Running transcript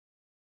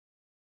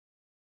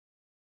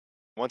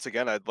Once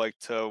again, I'd like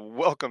to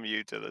welcome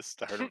you to the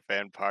Stardom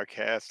Fan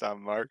Podcast.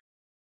 I'm Mark,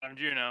 I'm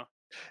Juno.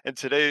 and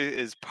today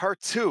is part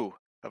two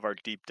of our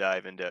deep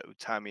dive into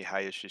Utami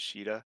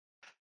Hayashishita.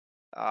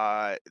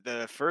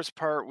 The first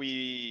part,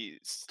 we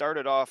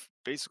started off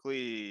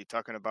basically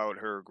talking about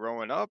her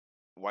growing up,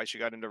 why she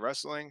got into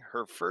wrestling,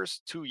 her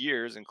first 2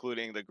 years,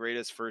 including the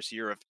greatest first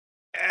year of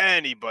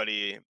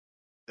anybody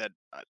that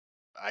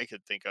I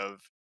could think of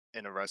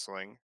in a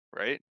wrestling,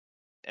 right?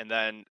 And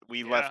then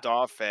we Yeah. left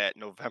off at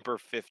November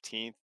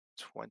 15th,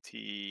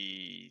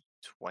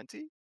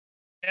 2020.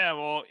 Yeah,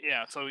 well,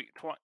 yeah, so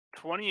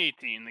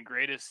 2018, the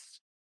greatest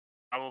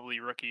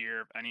probably rookie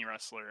year of any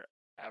wrestler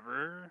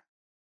ever,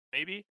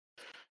 maybe.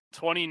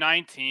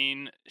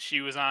 2019,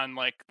 she was on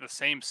like the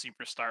same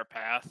superstar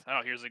path.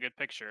 Oh, here's a good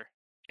picture.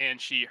 And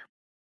she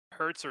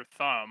hurts her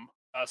thumb.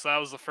 So that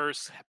was the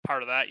first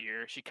part of that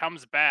year. She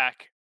comes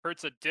back,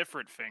 hurts a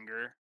different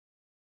finger,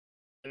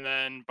 and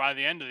then by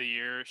the end of the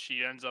year,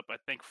 she ends up, I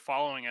think,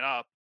 following it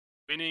up,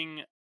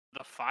 winning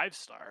the 5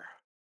 star.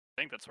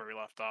 I think that's where we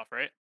left off,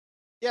 right?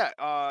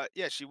 Yeah,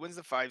 she wins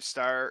the 5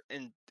 star,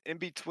 and in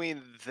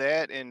between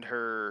that and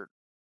her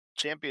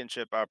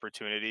championship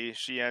opportunity,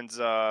 she ends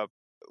up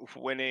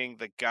winning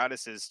the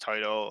Goddesses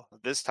title,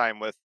 this time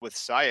with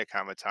Saya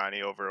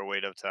Kamatani over a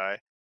weight of tie.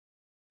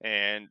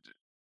 And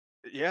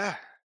yeah,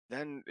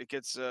 then it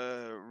gets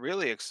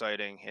really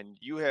exciting. And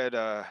you had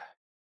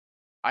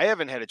I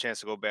haven't had a chance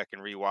to go back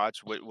and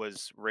rewatch what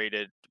was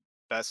rated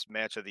best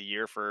match of the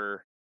year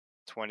for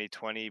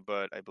 2020,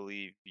 but I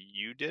believe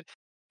you did.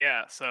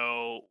 Yeah,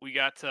 so we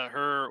got to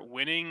her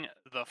winning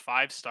the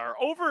 5 star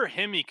over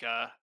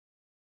Himika,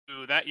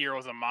 who that year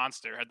was a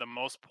monster, had the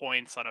most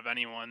points out of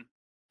anyone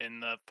in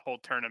the whole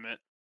tournament.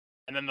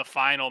 And then the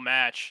final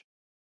match,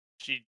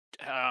 she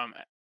um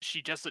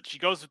she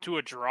goes to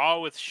a draw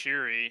with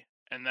Shiri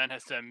and then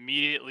has to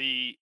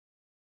immediately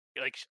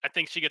I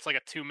think she gets like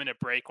a 2 minute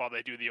break while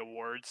they do the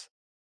awards.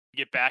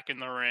 Get back in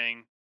the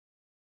ring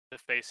to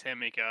face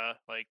Himika,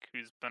 like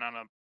who's been on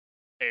a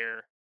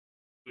tear,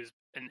 who's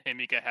and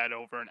Himika had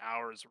over an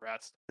hour's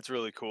rest. It's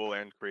really cool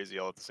and crazy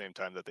all at the same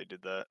time that they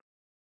did that.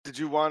 Did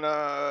you want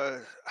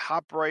to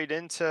hop right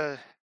into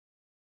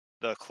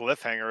the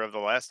cliffhanger of the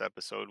last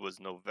episode? Was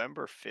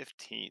November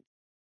 15th,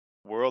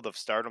 World of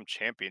Stardom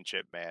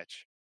Championship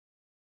match.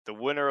 The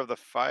winner of the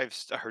 5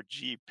 star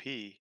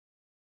GP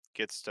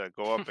gets to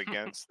go up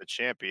against the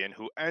champion,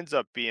 who ends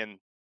up being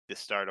the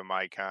Stardom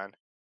icon,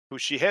 who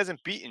she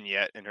hasn't beaten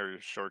yet in her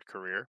short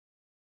career,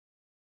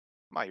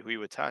 Mayu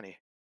Iwatani.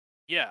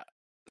 Yeah.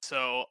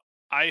 So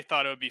I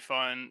thought it would be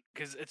fun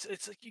because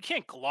it's like you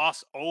can't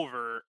gloss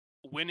over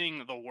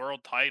winning the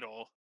world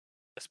title,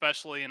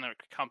 especially in a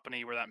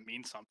company where that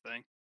means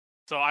something.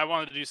 So I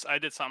wanted to I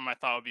did something I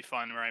thought would be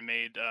fun where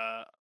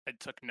I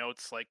took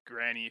notes like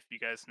Granny, if you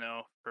guys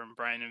know, from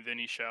Brian and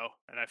Vinny show,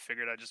 and I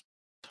figured I'd just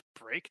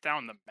break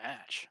down the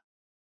match.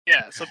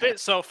 Yeah.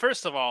 So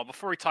first of all,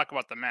 before we talk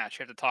about the match,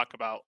 we have to talk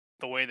about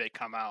the way they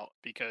come out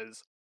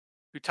because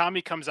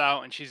Utami comes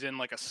out and she's in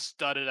like a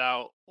studded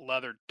out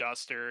leather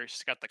duster.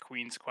 She's got the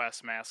Queen's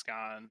Quest mask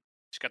on.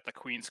 She's got the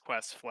Queen's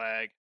Quest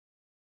flag,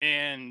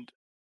 and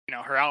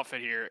her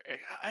outfit here.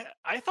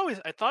 I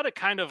thought it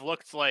kind of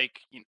looked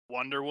like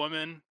Wonder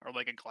Woman or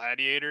like a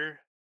gladiator.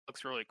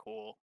 Looks really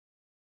cool.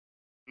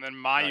 And then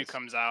Mayu Nice.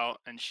 comes out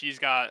and she's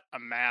got a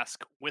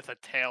mask with a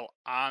tail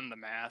on the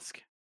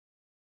mask.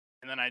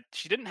 And then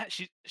she didn't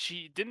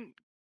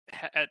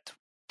at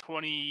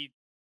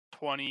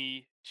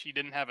 2020 she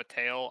didn't have a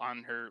tail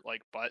on her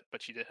like butt,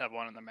 but she did have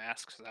one on the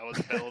mask, so that was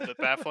a little bit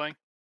baffling.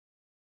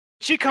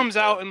 She comes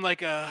Yeah. out in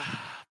like a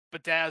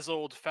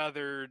bedazzled,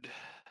 feathered,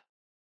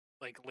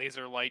 like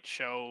laser light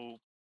show.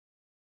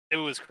 It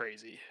was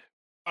crazy.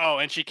 Oh,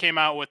 and she came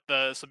out with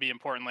this will be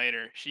important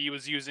later. She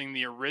was using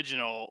the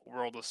original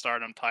World of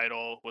Stardom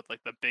title with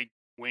like the big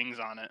wings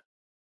on it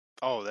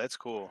Oh, that's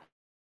cool.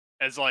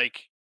 as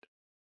like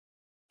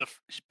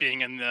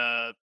being in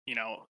the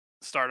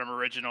Stardom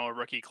original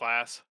rookie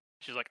class.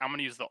 She's like, I'm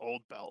gonna use the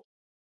old belt.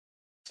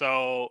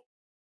 So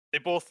they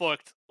both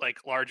looked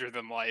like larger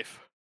than life.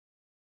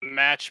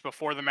 Match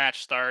before the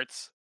match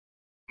starts,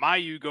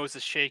 Mayu goes to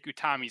shake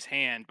Utami's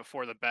hand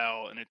before the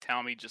bell, and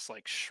Utami just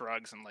like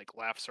shrugs and like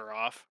laughs her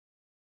off.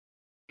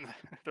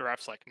 The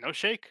ref's like, no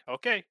shake,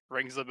 okay,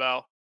 rings the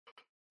bell.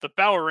 The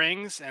bell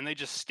rings, and they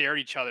just stare at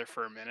each other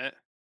for a minute.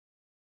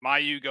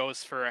 Mayu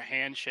goes for a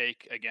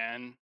handshake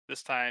again.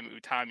 This time,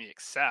 Utami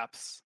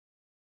accepts.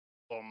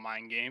 Little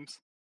mind games.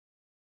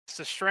 It's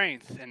the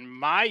strength, and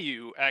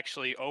Mayu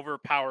actually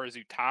overpowers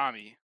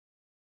Utami.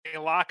 They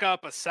lock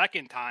up a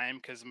second time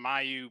because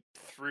Mayu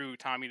threw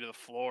Tommy to the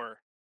floor.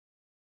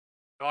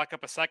 They lock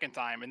up a second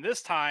time, and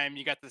this time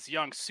you got this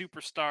young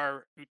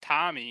superstar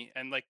Utami,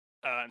 and like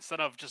instead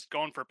of just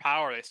going for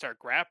power, they start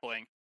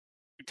grappling.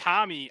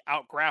 Utami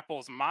out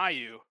grapples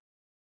Mayu.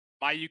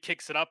 Mayu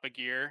kicks it up a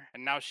gear,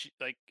 and now she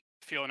like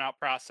feeling out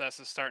process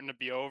is starting to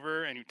be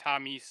over, and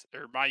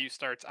Mayu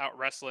starts out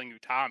wrestling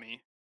Utami.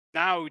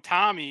 Now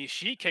Utami,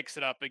 she kicks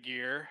it up a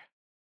gear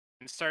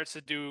and starts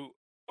to do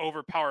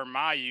overpower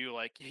Mayu.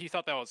 Like he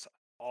thought that was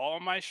all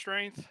my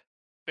strength,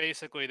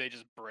 basically they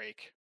just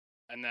break,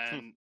 and Hmm.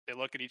 then they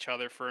look at each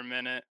other for a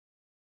minute.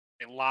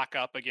 They lock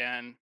up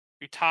again.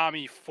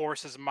 Utami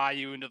forces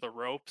Mayu into the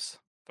ropes.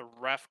 The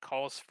ref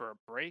calls for a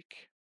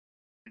break.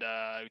 And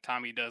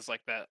Utami does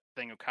like that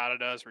thing Okada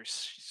does, where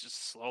she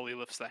just slowly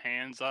lifts the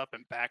hands up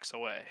and backs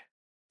away.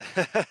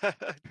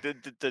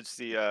 Did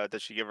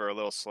she give her a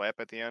little slap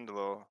at the end? A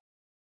little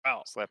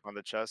Well, slap on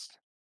the chest?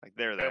 Like,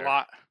 they there.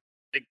 lock.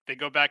 They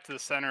go back to the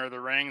center of the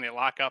ring. They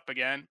lock up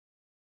again.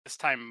 This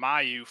time,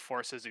 Mayu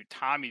forces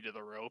Utami to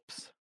the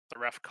ropes. The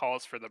ref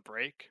calls for the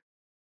break.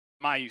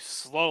 Mayu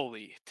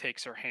slowly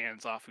takes her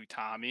hands off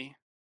Utami,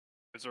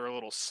 gives her a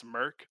little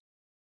smirk,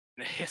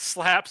 and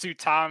slaps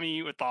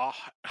Utami with the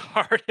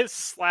hardest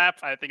slap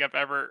I think I've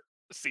ever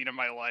seen in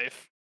my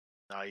life.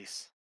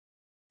 Nice.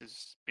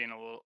 Is being a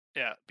little,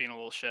 yeah, being a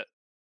little shit.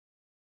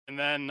 And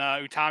then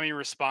Utami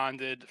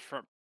responded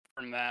from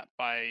that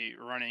by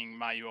running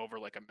Mayu over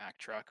like a Mack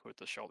truck with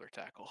the shoulder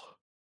tackle.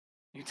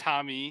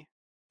 Utami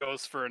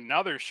goes for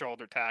another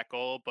shoulder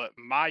tackle, but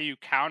Mayu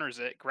counters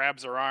it,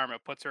 grabs her arm,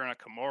 and puts her in a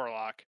Kimura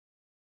lock.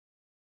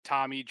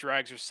 Tommy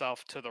drags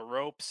herself to the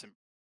ropes and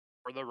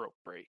for the rope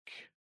break.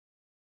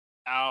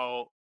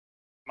 Now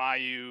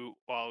Mayu,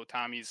 while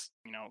Tommy's,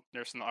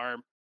 nursing the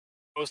arm,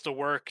 goes to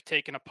work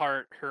taking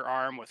apart her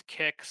arm with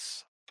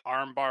kicks,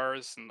 arm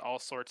bars, and all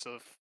sorts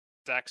of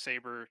Zack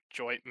Saber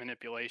joint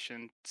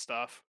manipulation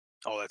stuff.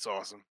 Oh, that's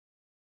awesome.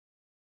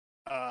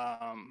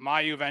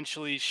 Mayu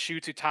eventually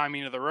shoots Utami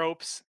into the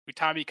ropes.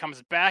 Utami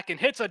comes back and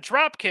hits a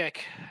drop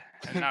kick,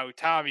 and now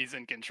Utami's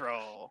in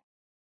control.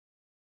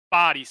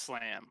 Body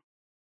slam,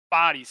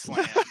 body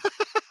slam,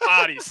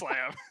 body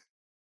slam.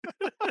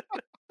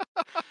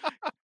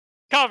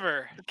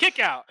 Cover, kick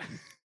out.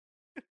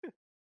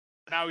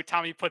 Now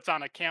Utami puts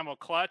on a camel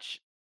clutch.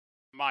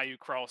 Mayu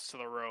crawls to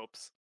the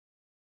ropes.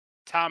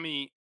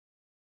 Tommy,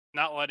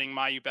 not letting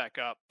Mayu back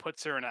up,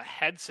 puts her in a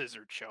head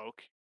scissor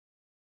choke,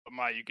 but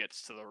Mayu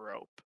gets to the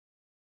rope.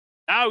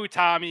 Now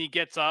Utami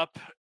gets up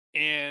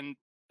and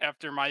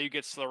after Mayu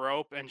gets to the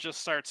rope and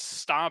just starts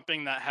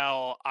stomping the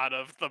hell out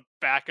of the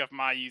back of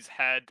Mayu's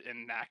head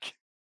and neck.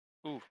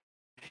 Ooh,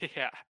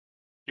 Yeah.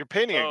 you're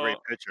painting a great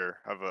So picture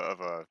of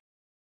a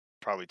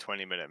probably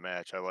 20-minute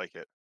match. I like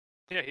it.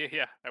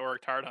 yeah. I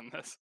worked hard on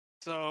this.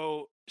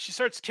 So she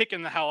starts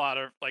kicking the hell out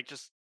of like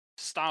just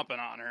stomping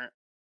on her.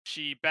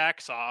 She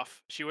backs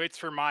off. She waits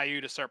for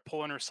Mayu to start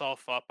pulling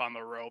herself up on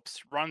the ropes,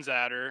 runs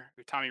at her.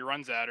 Utami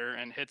runs at her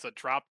and hits a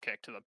drop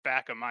kick to the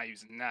back of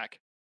Mayu's neck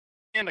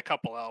and a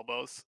couple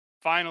elbows.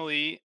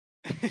 Finally,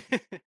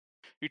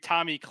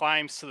 Utami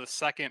climbs to the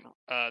second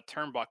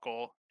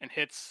turnbuckle and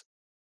hits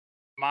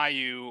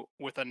Mayu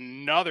with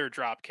another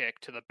drop kick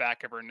to the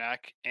back of her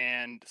neck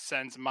and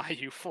sends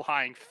Mayu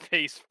flying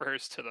face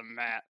first to the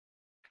mat.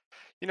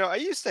 I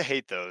used to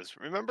hate those.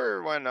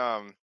 Remember when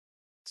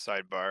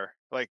sidebar,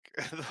 like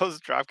those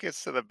drop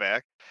kicks to the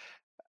back?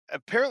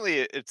 Apparently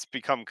it's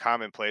become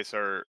commonplace,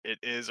 or it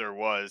is or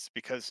was,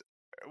 because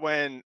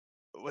when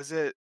was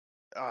it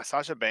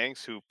Sasha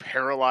Banks who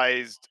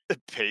paralyzed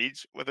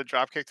Paige with a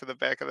drop kick to the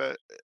back of the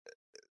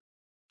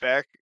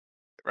back,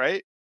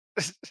 right?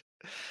 I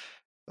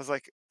was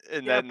like,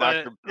 and Yeah, then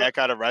knocked but her back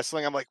out of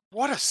wrestling. I'm like,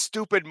 what a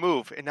stupid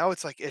move. And now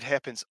it's like it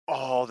happens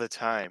all the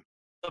time.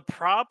 the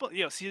problem,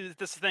 see,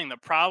 this is the thing. The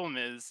problem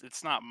is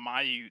it's not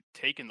Mayu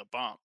taking the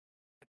bump.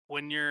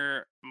 When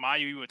you're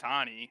Mayu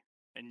Iwatani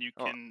and you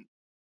Oh, can,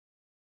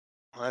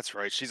 well, that's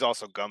right. She's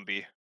also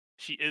Gumby.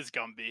 she is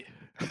Gumby.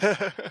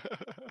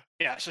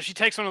 Yeah, so she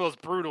takes one of those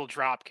brutal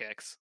drop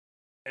kicks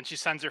and she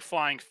sends her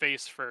flying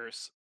face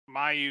first.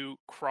 Mayu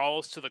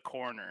crawls to the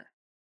corner.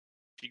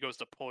 She goes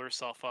to pull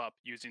herself up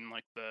using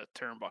like the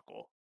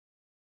turnbuckle.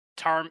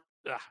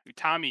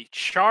 Utami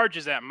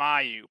charges at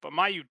Mayu, but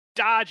Mayu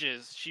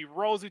dodges. She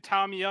rolls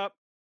Utami up,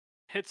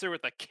 hits her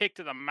with a kick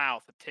to the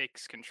mouth that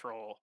takes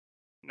control.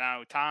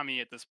 Now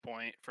Utami at this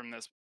point from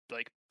this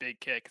like big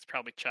kick is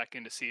probably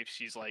checking to see if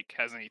she's like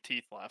has any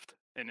teeth left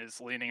and is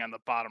leaning on the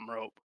bottom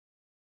rope.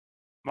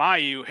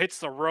 Mayu hits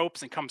the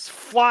ropes and comes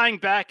flying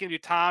back into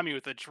Utami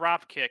with a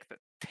drop kick that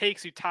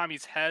takes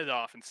Utami's head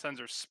off and sends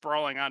her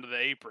sprawling onto the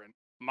apron.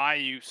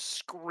 Mayu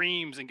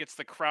screams and gets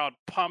the crowd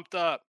pumped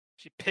up.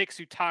 She picks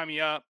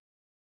Utami up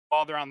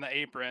while they're on the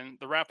apron.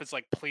 The ref is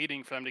like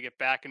pleading for them to get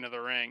back into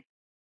the ring.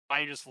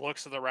 Mayu just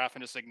looks at the ref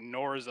and just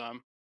ignores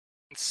them.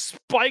 And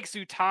spikes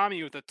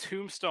Utami with a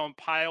tombstone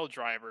pile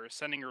driver,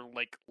 sending her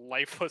like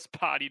lifeless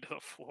body to the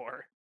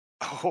floor.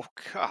 Oh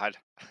God.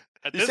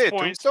 At You this say a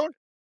point, tombstone?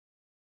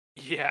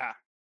 yeah.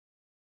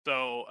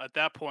 So at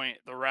that point,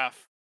 the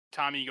ref,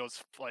 Tommy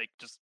goes like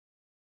just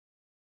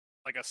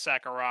like a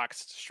sack of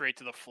rocks straight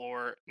to the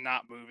floor,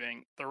 not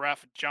moving. The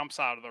ref jumps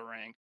out of the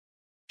ring,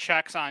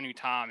 checks on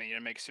Utami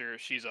and makes sure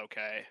she's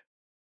okay.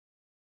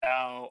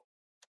 Now,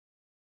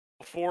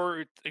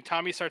 before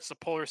Utami starts to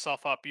pull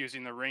herself up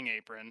using the ring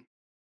apron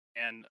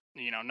and,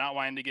 not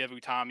wanting to give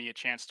Utami a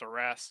chance to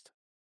rest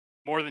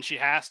more than she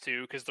has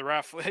to, because the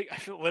ref like,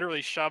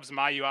 literally shoves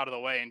Mayu out of the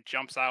way and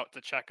jumps out to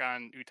check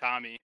on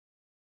Utami.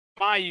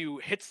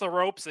 Mayu hits the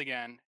ropes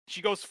again.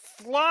 She goes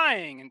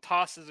flying and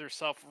tosses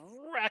herself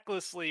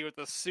recklessly with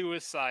a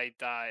suicide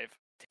dive,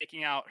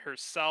 taking out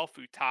herself,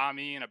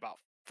 Utami, and about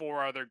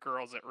four other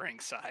girls at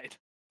ringside.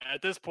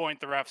 At this point,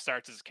 the ref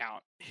starts his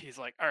count. He's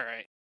like, all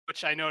right,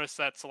 which I noticed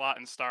that's a lot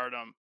in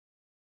Stardom,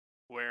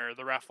 where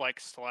the ref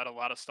likes to let a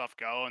lot of stuff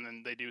go, and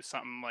then they do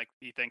something like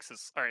he thinks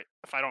is, all right,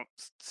 if I don't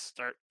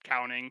start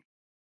counting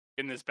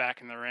in this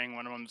back in the ring,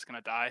 one of them's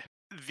going to die.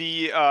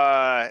 The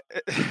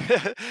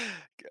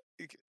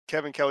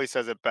Kevin Kelly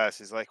says it best.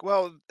 He's like,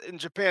 "Well, in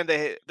Japan,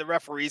 the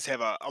referees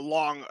have a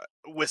long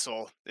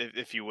whistle,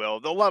 if you will.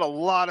 They'll let a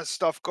lot of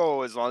stuff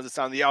go as long as it's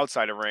on the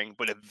outside of ring,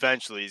 but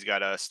eventually he's got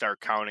to start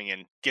counting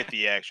and get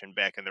the action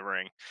back in the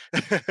ring."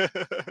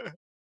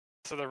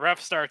 So the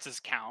ref starts his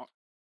count,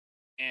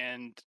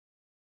 and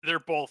they're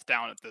both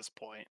down at this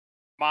point.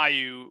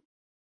 Mayu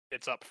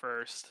gets up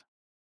first,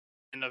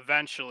 and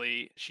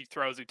eventually she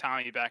throws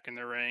Utami back in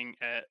the ring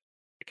at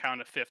the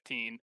count of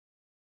 15.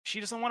 She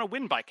doesn't want to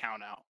win by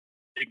count out.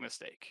 Big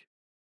mistake.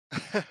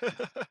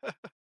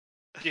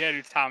 She had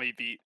Utami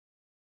beat.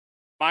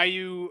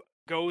 Mayu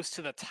goes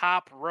to the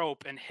top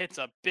rope and hits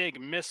a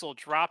big missile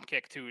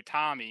dropkick to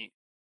Utami,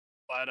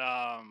 but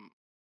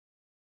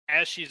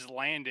as she's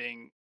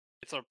landing,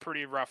 it's a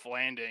pretty rough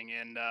landing,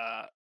 and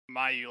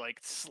Mayu like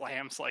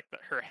slams like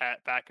her head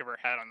back of her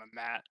head on the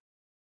mat.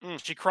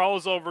 Mm. She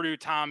crawls over to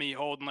Tommy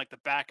holding like the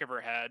back of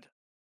her head.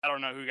 I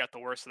don't know who got the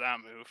worst of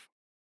that move.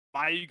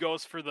 Mayu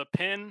goes for the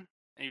pin,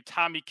 and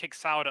Tommy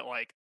kicks out at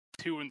like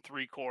 2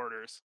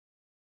 3/4.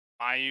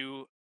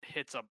 Mayu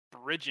hits a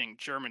bridging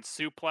German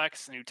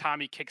suplex, and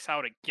Utami kicks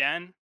out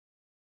again.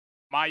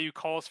 Mayu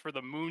calls for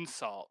the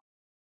moonsault.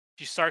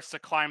 She starts to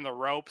climb the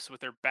ropes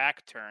with her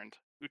back turned.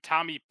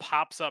 Utami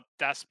pops up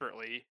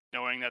desperately,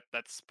 knowing that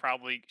that's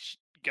probably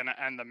gonna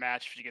end the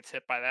match if she gets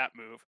hit by that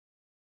move.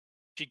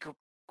 She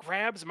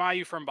grabs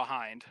Mayu from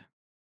behind,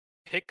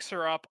 picks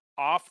her up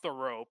off the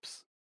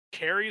ropes,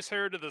 carries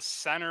her to the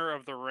center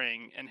of the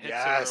ring, and hits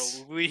her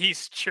Yes.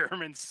 release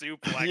German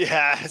suplex,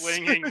 Yes.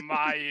 flinging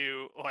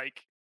Mayu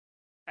like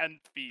 10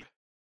 feet.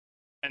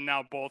 And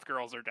now both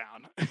girls are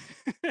down.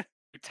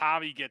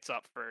 Utami gets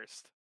up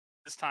first.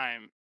 This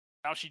time,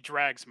 now she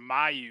drags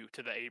Mayu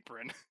to the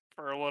apron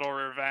for a little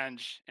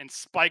revenge and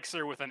spikes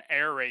her with an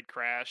air raid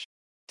crash.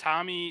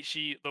 Tommy,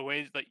 the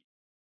way that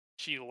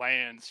she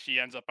lands, she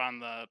ends up on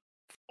the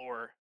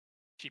floor.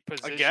 She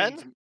positions,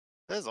 Again?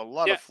 There's a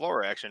lot yeah, of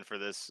floor action for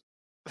this.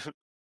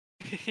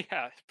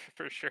 yeah,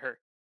 for sure.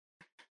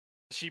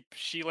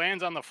 She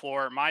lands on the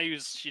floor.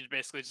 She's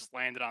basically just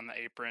landed on the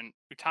apron.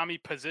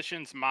 Utami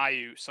positions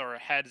Mayu so her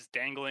head's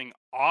dangling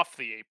off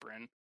the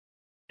apron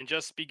and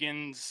just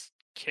begins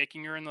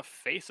kicking her in the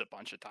face a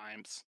bunch of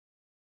times.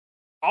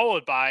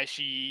 Followed by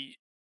she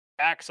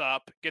backs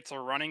up, gets a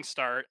running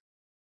start.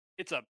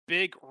 It's a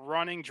big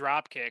running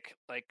drop kick,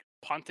 like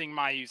punting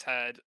Mayu's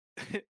head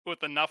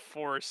with enough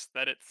force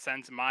that it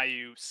sends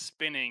Mayu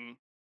spinning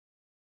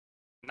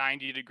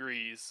 90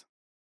 degrees.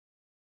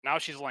 Now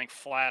she's laying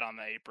flat on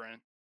the apron.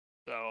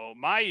 So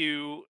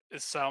Mayu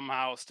is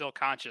somehow still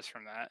conscious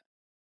from that.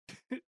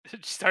 She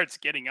starts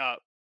getting up.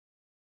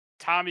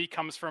 Tommy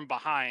comes from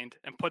behind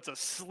and puts a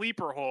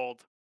sleeper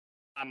hold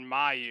on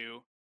Mayu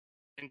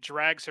and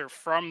drags her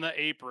from the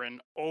apron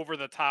over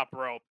the top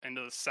rope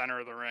into the center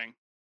of the ring.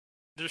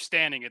 They're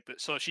standing at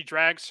so she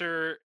drags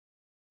her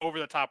over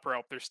the top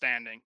rope. They're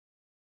standing.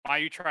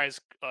 Mayu tries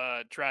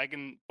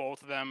dragging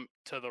both of them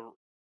to the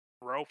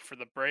rope for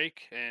the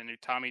break, and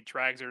Utami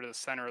drags her to the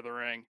center of the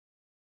ring.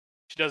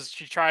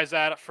 She tries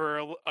that for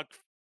a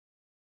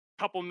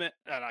couple minutes,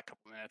 not a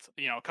couple minutes,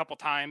 a couple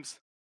times.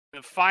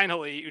 And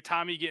finally,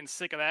 Utami getting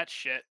sick of that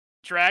shit,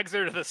 drags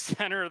her to the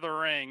center of the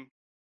ring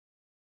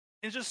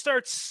and just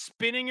starts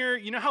spinning her.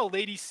 You know how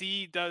Lady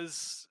C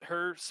does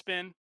her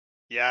spin?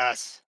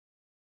 Yes.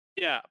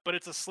 Yeah, but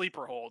it's a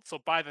sleeper hold, so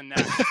by the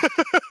neck.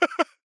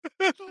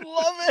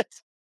 Love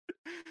it.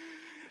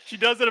 She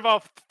does it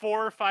about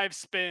 4 or 5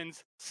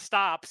 spins,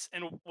 stops,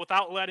 and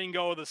without letting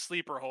go of the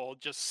sleeper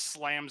hold, just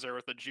slams her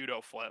with a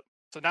judo flip.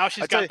 So now I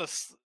she's tell got you,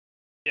 this.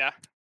 Yeah.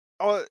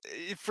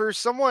 for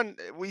someone,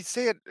 we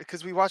say it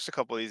because we watched a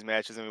couple of these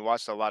matches and we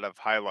watched a lot of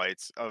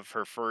highlights of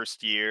her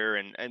first year,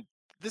 and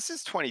this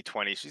is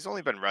 2020. She's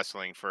only been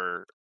wrestling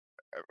for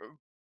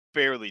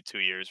barely 2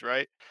 years,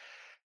 right?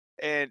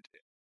 And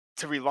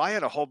to rely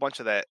on a whole bunch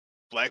of that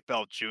black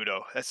belt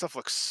judo, that stuff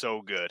looks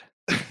so good.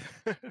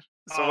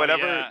 So Oh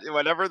yeah.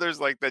 whenever there's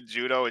like the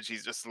judo and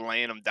she's just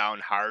laying them down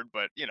hard,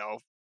 but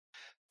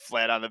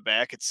flat on the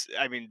back,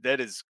 I mean that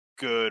is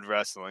good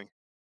wrestling.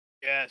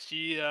 Yeah.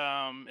 She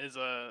is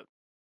a,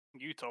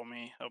 you told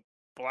me, a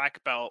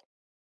black belt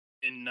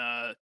in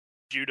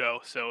judo.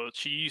 So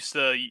she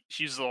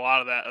uses a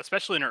lot of that,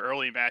 especially in her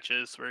early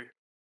matches where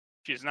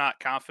she's not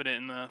confident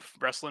in the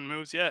wrestling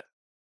moves yet.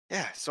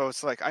 Yeah, so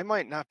it's like I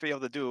might not be able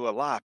to do a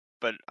lot,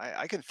 but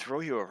I can throw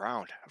you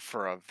around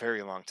for a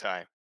very long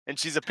time. And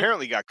she's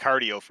apparently got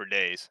cardio for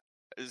days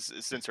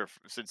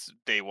since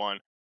day one.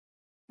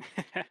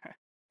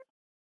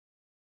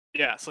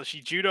 Yeah, so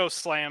she judo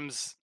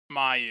slams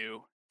Mayu,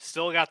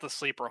 still got the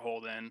sleeper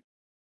hold in.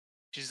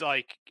 She's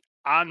like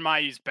on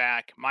Mayu's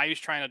back. Mayu's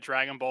trying to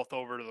drag them both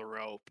over to the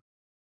rope.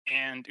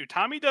 And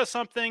Utami does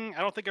something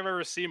I don't think I've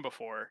ever seen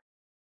before.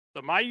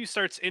 So Mayu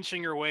starts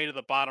inching her way to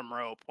the bottom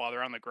rope while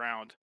they're on the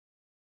ground.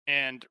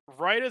 And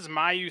right as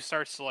Mayu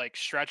starts to like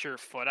stretch her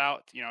foot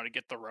out, to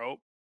get the rope,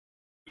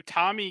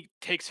 Utami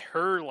takes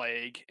her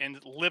leg and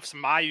lifts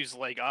Mayu's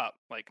leg up.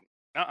 Like,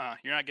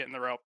 you're not getting the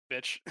rope,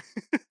 bitch.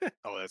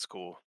 Oh, that's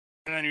cool.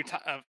 And then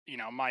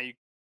Mayu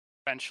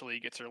eventually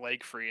gets her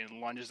leg free and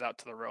lunges out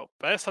to the rope.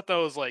 But I just thought that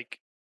was like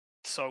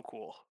so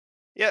cool.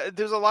 Yeah,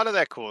 there's a lot of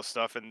that cool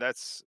stuff, and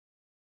that's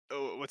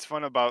what's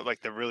fun about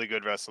like the really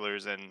good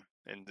wrestlers and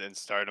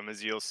Stardom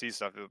is you'll see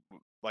stuff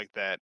like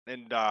that.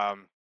 And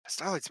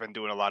Starlight's been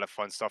doing a lot of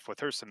fun stuff with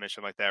her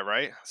submission like that,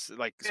 right?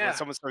 Like so when Yeah.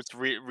 someone starts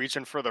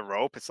reaching for the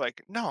rope, it's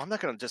like, no, I'm not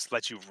gonna just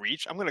let you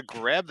reach. I'm gonna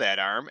grab that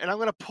arm and I'm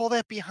gonna pull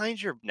that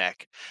behind your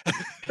neck.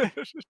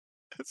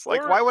 It's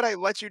like, or why would I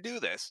let you do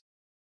this?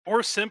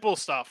 or simple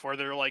stuff where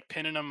they're like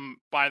pinning them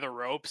by the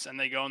ropes and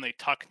they go and they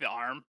tuck the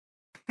arm.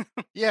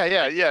 Yeah,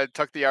 yeah, Like, yeah.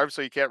 Tuck the arm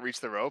so you can't reach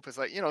the rope. It's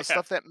like, yeah.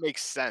 stuff that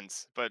makes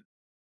sense, but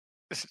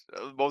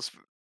most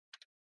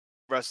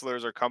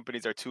wrestlers or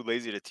companies are too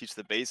lazy to teach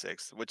the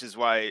basics, which is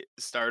why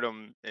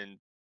Stardom, in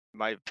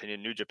my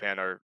opinion, New Japan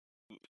are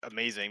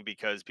amazing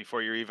because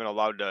before you're even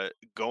allowed to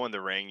go in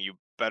the ring, you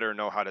better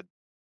know how to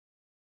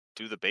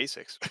do the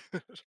basics.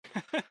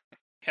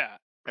 Yeah.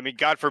 I mean,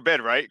 God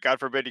forbid, right? God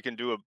forbid you can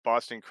do a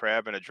Boston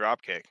Crab and a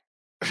drop kick,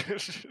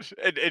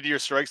 and your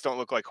strikes don't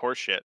look like horse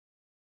shit.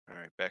 All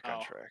right, back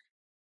on Oh. track.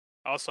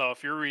 Also,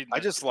 if you're reading I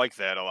this, just like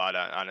that a lot,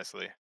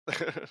 honestly.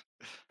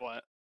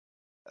 what?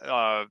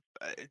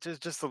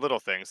 Just the little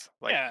things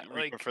like Yeah,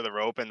 reaching like for the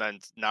rope and then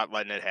not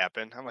letting it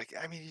happen. I'm like,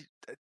 I mean,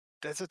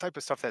 that's the type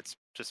of stuff that's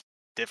just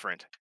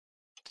different.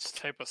 this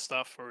type of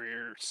stuff where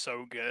you're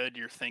so good,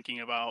 you're thinking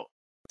about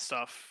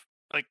stuff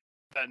like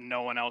that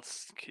no one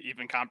else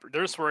even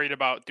they're just worried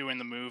about doing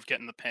the move,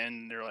 getting the pin.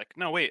 And they're like,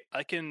 no, wait,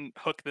 I can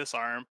hook this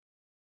arm,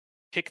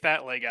 kick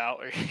that leg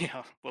out, or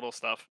little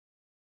stuff.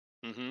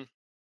 Hmm.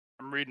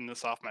 I'm reading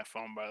this off my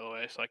phone, by the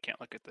way, so I can't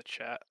look at the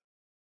chat.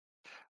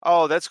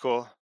 Oh, that's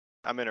cool.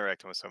 I'm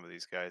interacting with some of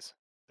these guys.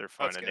 They're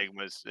fun. That's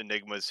good.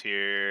 Enigma's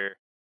here.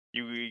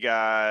 You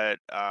got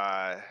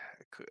a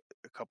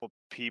couple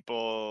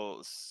people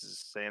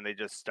saying they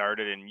just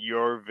started, and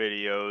your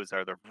videos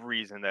are the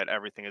reason that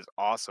everything is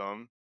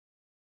awesome.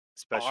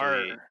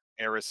 Especially R.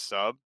 Eris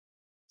Sub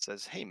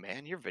says, "Hey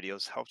man, your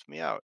videos helped me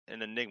out."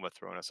 And Enigma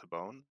throwing us a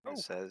bone and Oh,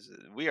 says,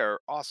 "We are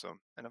awesome,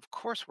 and of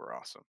course we're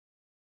awesome."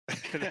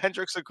 And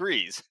Hendrix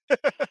agrees.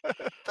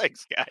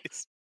 Thanks,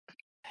 guys.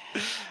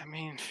 I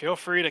mean, feel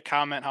free to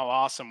comment how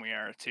awesome we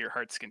are to your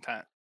heart's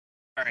content.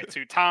 All right,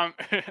 so Tom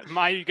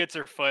Mayu gets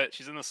her foot.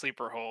 She's in the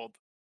sleeper hold.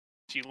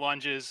 She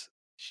lunges.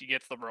 She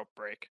gets the rope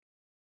break.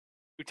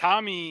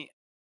 Utami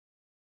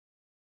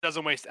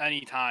doesn't waste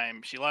any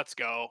time. She lets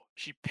go.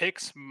 She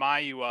picks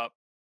Mayu up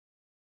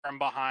from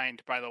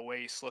behind by the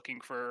waist, looking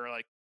for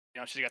like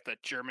she's got the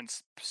German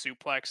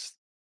suplex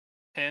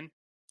pin.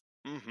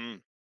 Hmm.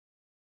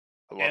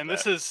 I love And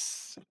that. this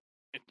is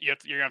you're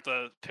gonna have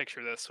to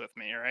picture this with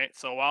me, all right?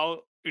 So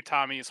while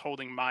Utami is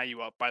holding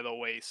Mayu up by the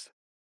waist,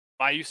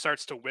 Mayu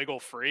starts to wiggle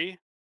free,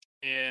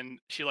 and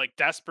she like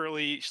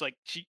desperately,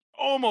 she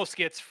almost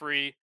gets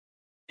free,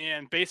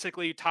 and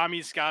basically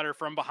Tommy's got her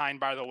from behind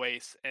by the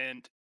waist,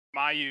 and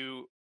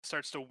Mayu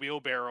starts to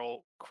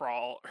wheelbarrow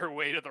crawl her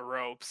way to the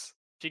ropes.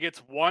 She gets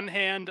one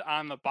hand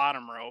on the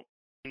bottom rope,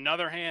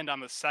 another hand on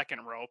the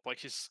second rope, like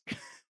she's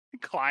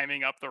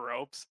climbing up the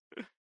ropes.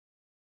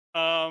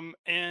 And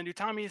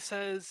Utami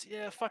says,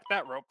 "Yeah, fuck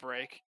that rope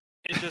break,"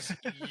 and just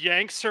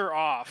yanks her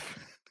off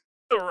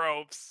the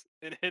ropes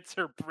and hits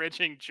her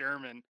bridging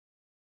German,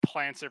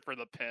 plants her for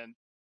the pin.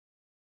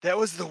 That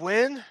was the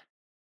win.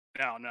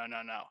 No, no,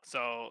 no, no.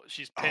 So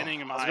she's Oh,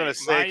 pinning I was gonna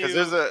say because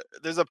Mayu.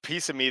 there's a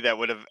piece of me that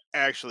would have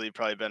actually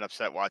probably been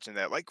upset watching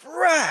that. Like,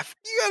 ref,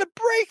 you gotta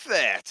break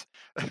that.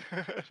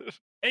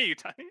 Hey,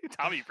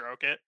 Utami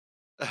broke it.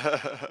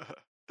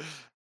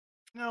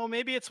 No,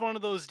 maybe it's one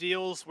of those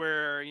deals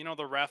where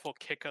the ref will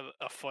kick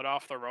a foot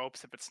off the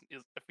ropes if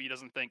he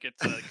doesn't think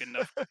it's a good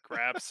enough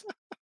grabs.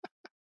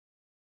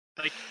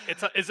 Like,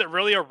 is it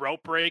really a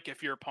rope break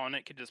if your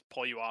opponent can just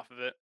pull you off of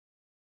it?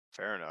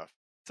 Fair enough.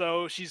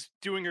 So she's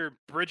doing her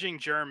bridging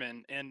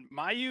German, and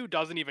Mayu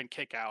doesn't even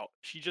kick out.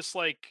 She just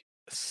like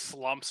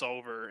slumps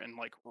over and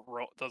like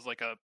does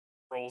like a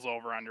rolls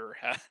over under her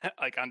head,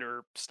 like under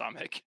her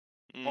stomach.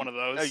 One Mm. of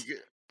those.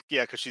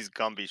 Yeah, because she's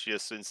Gumby. She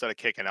just instead of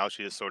kicking out,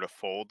 she just sort of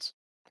folds.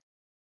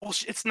 Well,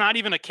 it's not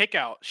even a kick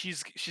out. She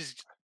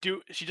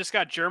just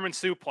got German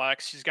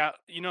suplex. She's got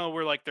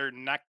where like their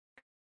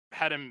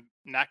head and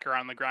neck are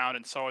on the ground,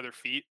 and so are their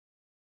feet.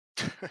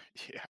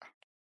 Yeah.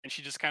 And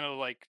she just kind of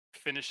like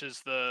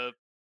finishes the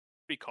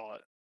what do you call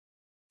it?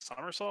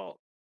 Somersault?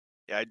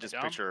 Yeah, I I just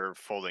dumb? picture her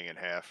folding in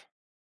half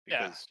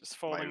Yeah, because just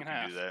folding Mayu in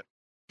can do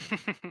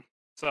half. that.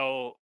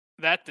 So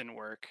that didn't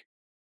work.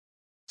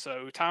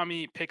 So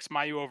Tommy picks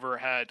Mayu over her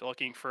head,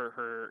 looking for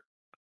her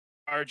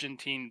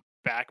Argentine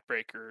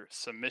backbreaker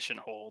submission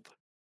hold.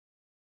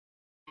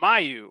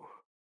 Mayu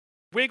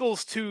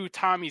wiggles to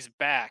Tommy's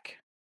back.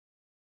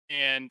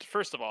 And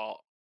first of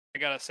all, I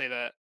gotta say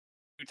that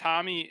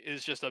Utami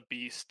is just a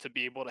beast to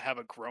be able to have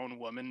a grown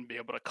woman be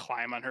able to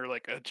climb on her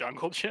like a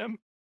jungle gym.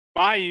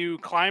 Mayu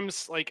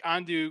climbs like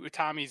onto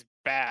Utami's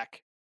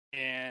back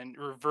and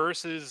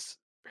reverses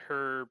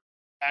her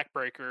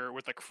backbreaker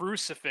with a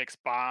crucifix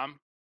bomb.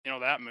 You know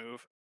that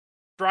move.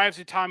 Drives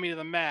Utami to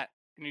the mat,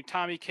 and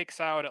Utami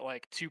kicks out at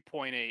like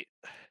 2.8. It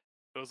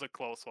was a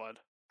close one.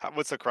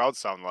 What's the crowd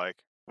sound like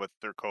with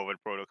their COVID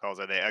protocols?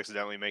 Are they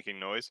accidentally making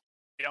noise?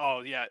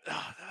 Oh yeah,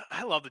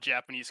 I love the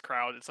Japanese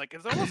crowd. It's like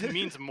it almost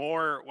means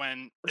more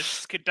when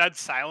it's dead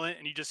silent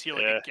and you just hear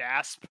like a Yeah,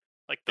 gasp,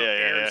 like the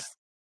yeah, yeah,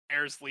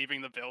 air's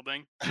leaving the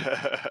building.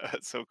 yeah.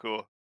 That's so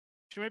cool.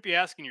 You might be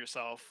asking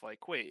yourself,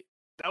 like, wait,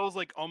 that was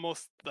like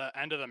almost the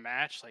end of the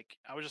match. Like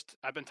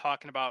I've been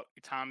talking about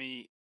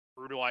Utami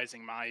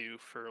brutalizing Mayu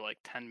for like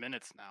 10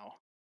 minutes now,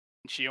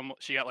 and she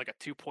got like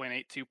a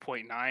 2.8,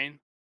 2.9.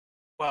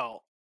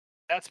 Well,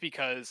 that's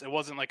because it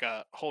wasn't like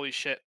a holy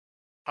shit.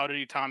 How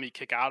did Utami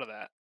kick out of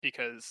that?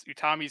 Because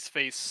Utami's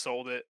face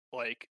sold it.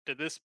 Like, did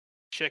this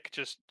chick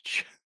just,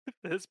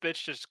 this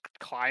bitch just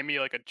climb me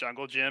like a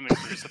jungle gym and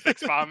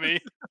crucifix bomb me?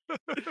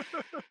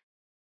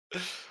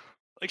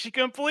 Like, she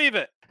couldn't believe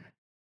it.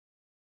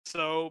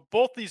 So,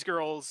 both these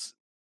girls,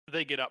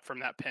 they get up from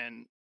that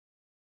pin,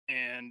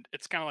 and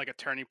it's kind of like a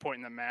turning point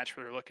in the match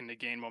where they're looking to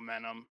gain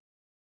momentum.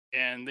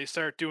 And they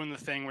start doing the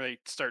thing where they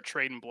start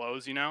trading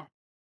blows, you know?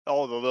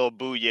 Oh, the little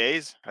boo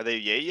yays? Are they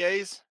yay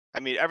yays? I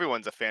mean,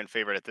 everyone's a fan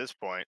favorite at this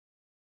point.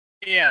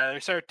 Yeah, they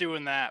start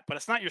doing that, but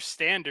it's not your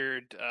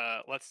standard.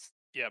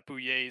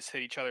 Bouillets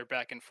hit each other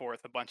back and forth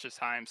a bunch of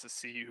times to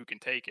see who can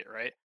take it,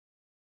 right?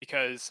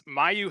 Because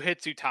Mayu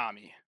hits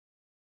Utami,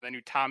 then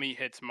Utami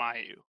hits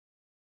Mayu,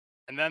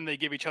 and then they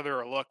give each other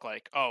a look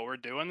like, "Oh, we're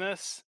doing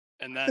this."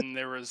 And then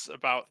there was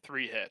about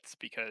 3 hits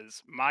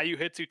because Mayu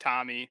hits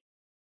Utami,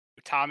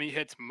 Utami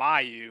hits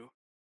Mayu,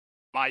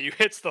 Mayu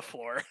hits the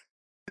floor,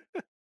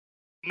 That's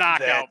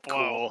knockout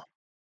blow. cool.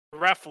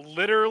 Ref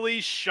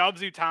literally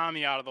shoves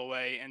Utami out of the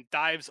way and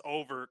dives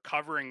over,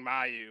 covering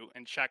Mayu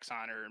and checks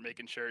on her and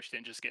making sure she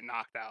didn't just get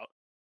knocked out.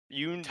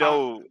 You Ta-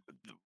 know,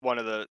 one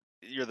of the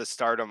you're the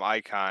stardom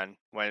icon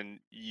when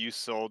you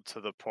sold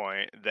to the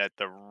point that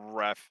the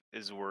ref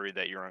is worried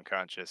that you're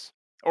unconscious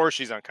or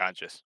she's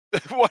unconscious.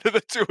 One of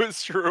the two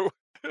is true.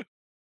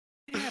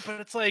 yeah,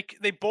 but it's like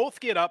they both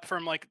get up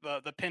from like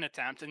the pin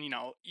attempt, and you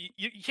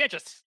can't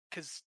just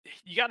because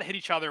you got to hit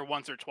each other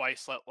once or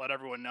twice. Let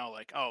everyone know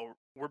like, oh,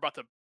 we're about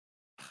to.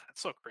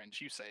 It's so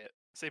cringe. You say it.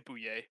 Say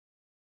bouye.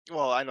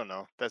 Well, I don't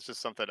know. That's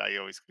just something I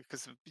always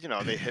because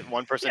they hit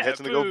one person Yeah, hits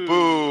and they go boo.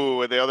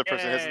 boo, and the other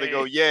person hits and they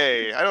go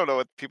Yay. yay. I don't know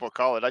what people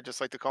call it. I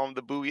just like to call them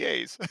the boo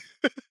yays.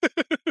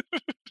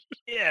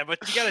 Yeah, but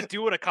you got to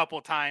do it a couple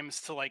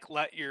times to like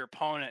let your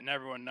opponent and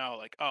everyone know,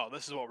 like, oh,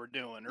 this is what we're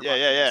doing. We're Yeah, about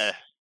yeah, to yeah. just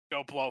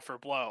go blow for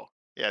blow.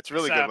 Yeah, it's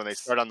really good when they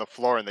Except, start on the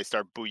floor and they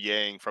start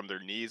booyaying from their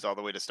knees all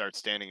the way to start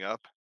standing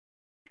up.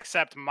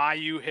 except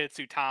Mayu hits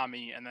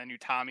Utami, and then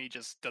Utami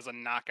just does a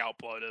knockout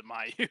blow to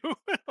Mayu.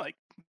 Like,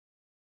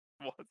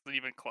 wasn't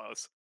even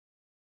close.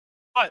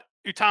 But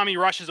Utami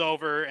rushes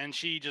over and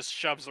she just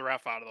shoves the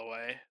ref out of the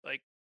way.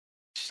 Like,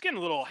 she's getting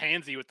a little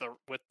handsy with the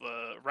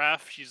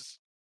ref. She's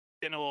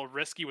getting a little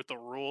risky with the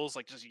rules,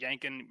 like just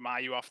yanking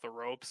Mayu off the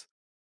ropes.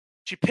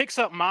 She picks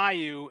up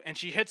Mayu and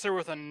she hits her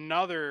with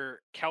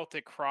another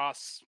Celtic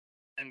cross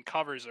and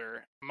covers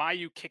her.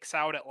 Mayu kicks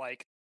out at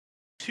like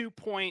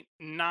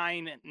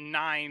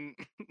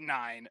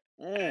 2.999, Mm.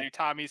 and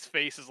Utami's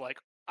face is like,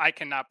 I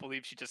cannot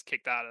believe she just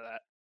kicked out of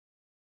that.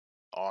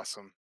 At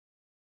Awesome.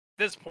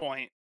 this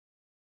point,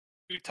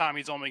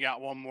 Utami's only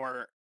got one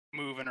more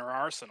move in her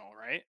arsenal,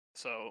 right?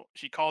 So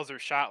she calls her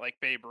shot like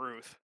Babe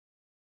Ruth,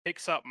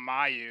 picks up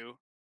Mayu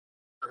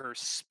for her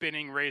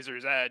spinning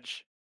razor's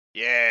edge,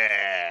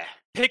 Yeah.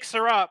 picks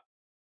her up,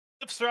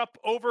 lifts her up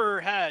over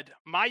her head.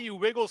 Mayu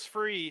wiggles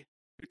free.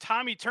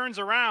 Utami turns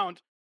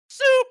around,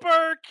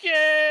 super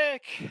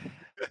kick,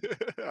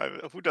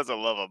 Who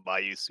doesn't love a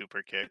Bayou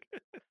super kick?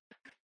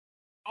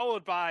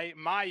 followed by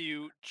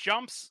Mayu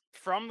jumps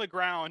from the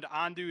ground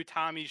onto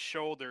Utami's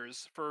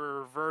shoulders for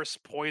a reverse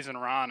poison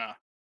rana.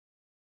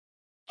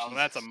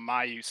 That's a Jesus.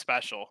 Mayu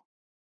special.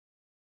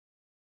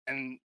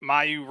 And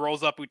Mayu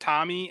rolls up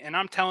Utami, and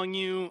I'm telling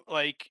you,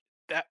 like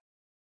that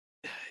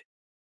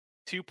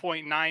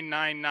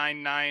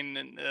 2.9999,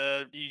 and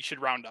you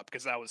should round up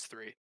because that was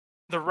 3.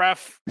 The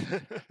ref,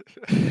 Round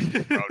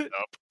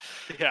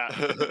yeah,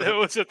 up. it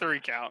was a 3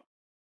 count.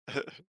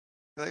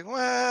 Like,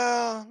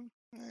 well,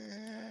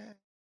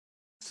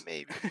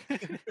 maybe.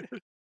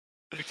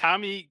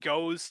 Utami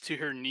goes to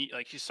her knee,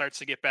 like she starts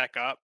to get back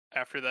up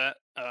after that.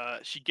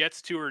 She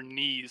gets to her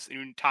knees,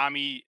 and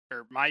Utami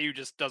or Mayu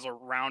just does a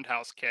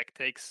roundhouse kick,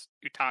 takes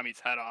Utami's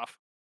head off.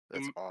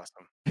 That's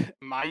awesome.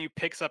 Mayu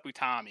picks up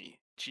Utami.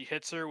 She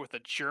hits her with a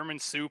German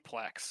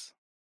suplex,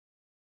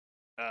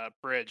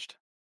 bridged.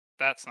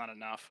 That's not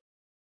enough.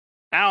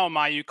 Now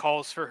Mayu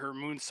calls for her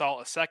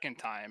moonsault a second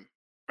time.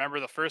 Remember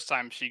the first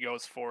time she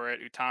goes for it,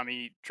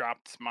 Utami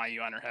dropped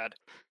Mayu on her head.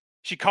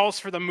 She calls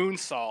for the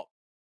moonsault.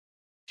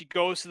 She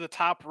goes to the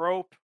top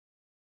rope,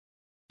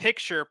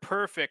 picture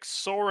perfect,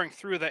 soaring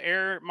through the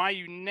air.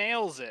 Mayu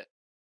nails it.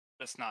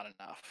 That's not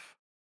enough.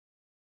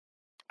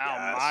 Now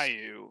Yes.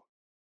 Mayu,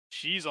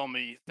 she's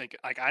only thinking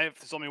like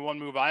there's only one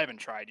move I haven't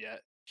tried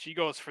yet. She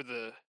goes for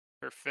the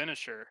her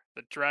finisher,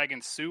 the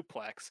dragon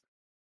suplex.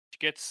 She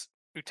gets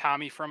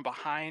Utami from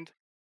behind.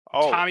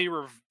 Oh, Utami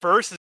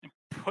reverses and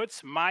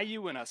puts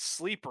Mayu in a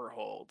sleeper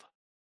hold.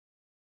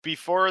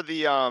 before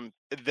the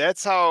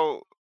that's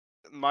how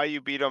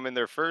Mayu beat them in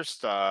their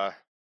first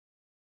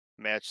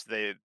match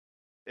they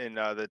in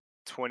the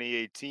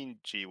 2018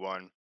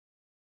 G1.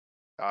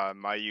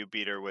 Mayu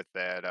beat her with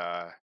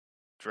that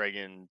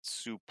dragon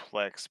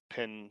suplex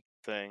pin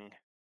thing,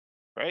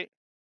 right?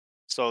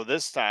 So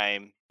this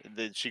time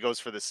she goes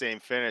for the same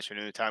finish and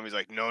Utami's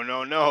like, "No,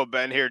 no, no,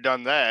 been here,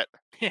 done that."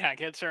 Yeah,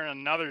 gets her in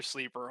another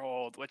sleeper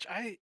hold, which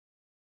she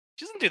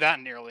doesn't do that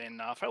nearly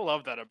enough. I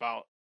love that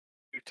about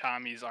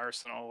Utami's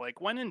arsenal. Like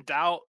when in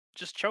doubt,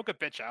 just choke a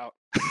bitch out.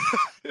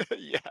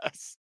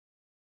 Yes.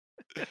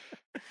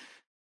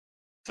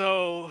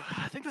 So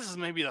I think this is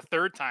maybe the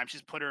third time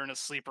she's put her in a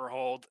sleeper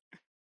hold.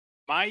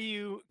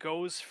 Mayu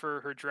goes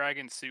for her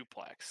dragon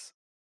suplex.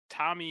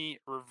 Tommy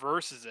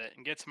reverses it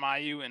and gets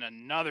Mayu in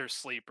another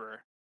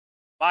sleeper.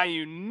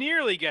 Mayu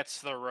nearly gets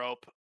to the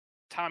rope.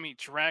 Tommy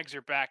drags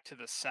her back to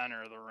the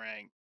center of the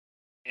ring,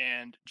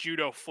 and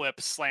judo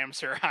flip slams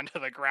her onto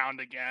the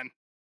ground again.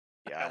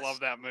 I love Yes.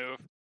 that move.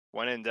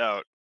 When in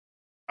doubt.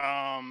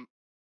 Um,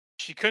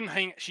 she couldn't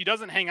hang. She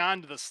doesn't hang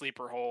on to the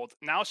sleeper hold.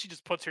 Now she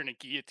just puts her in a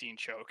guillotine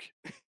choke.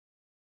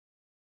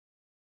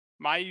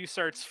 Mayu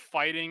starts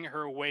fighting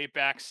her way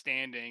back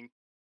standing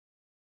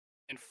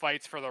and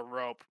fights for the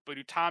rope, but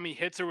Utami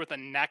hits her with a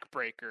neck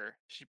breaker.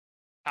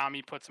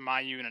 Tommy puts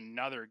Mayu in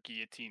another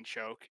guillotine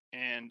choke,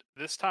 and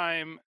this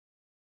time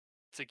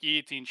it's a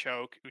guillotine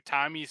choke.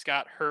 Utami's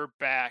got her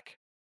back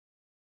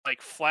like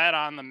flat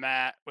on the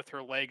mat with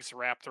her legs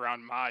wrapped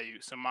around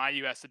Mayu. So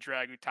Mayu has to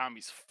drag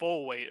Utami's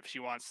full weight if she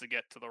wants to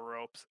get to the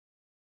ropes.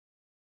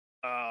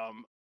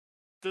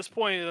 This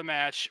point of the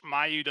match,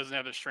 Mayu doesn't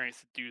have the strength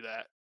to do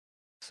that.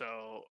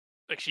 So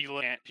like she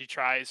can't. She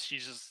tries.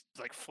 She's just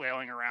like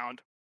flailing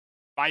around.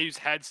 Mayu's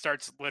head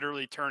starts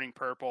literally turning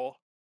purple,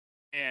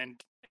 and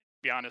to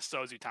be honest,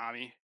 so is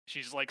Utami.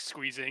 She's like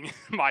squeezing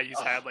Mayu's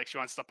head Oh, like she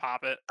wants to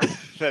pop it.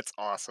 that's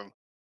awesome.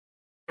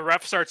 The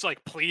ref starts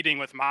like pleading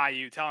with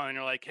Mayu, telling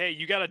her like, "Hey,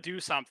 you got to do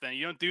something.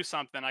 You don't do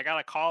something, I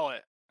gotta call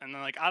it." And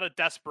then like out of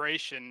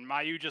desperation,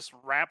 Mayu just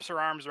wraps her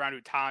arms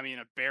around Utami in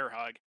a bear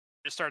hug.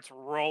 Just starts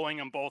rolling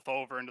them both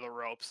over into the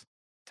ropes.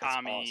 That's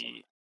awesome.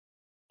 Tommy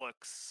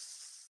looks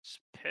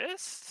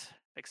pissed,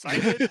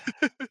 excited,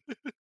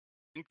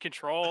 in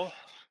control,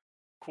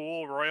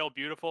 cool, royal,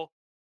 beautiful.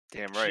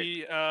 Damn right.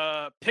 She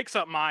picks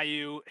up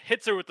Mayu,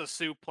 hits her with the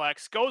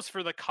suplex, goes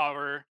for the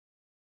cover.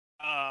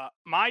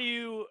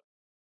 Mayu,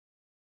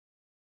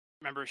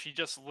 remember, she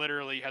just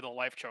literally had the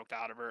life choked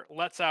out of her,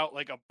 lets out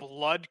like a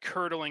blood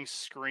curdling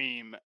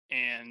scream,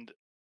 and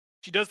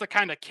she does the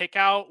kind of kick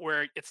out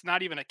where it's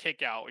not even a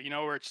kick out,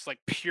 where it's just like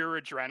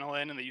pure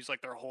adrenaline and they use like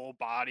their whole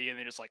body and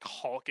they just like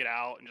hulk it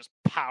out and just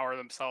power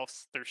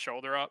themselves their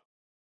shoulder up.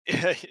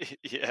 Yeah,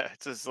 yeah,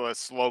 it's just a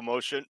slow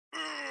motion.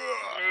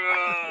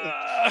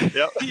 Yep.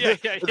 Yeah, yeah,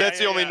 yeah, That's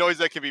the yeah, only yeah. noise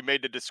that can be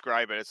made to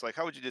describe it. It's like,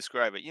 how would you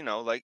describe it?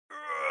 Like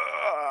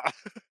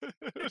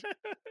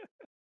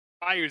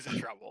Mayu's in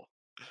trouble.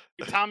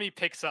 Tommy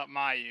picks up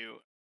Mayu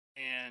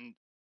and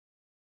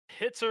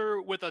hits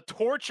her with a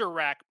torture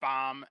rack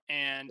bomb,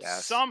 and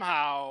Yes.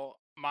 somehow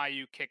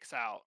Mayu kicks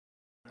out.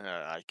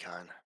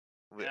 Icon.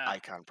 With Yeah.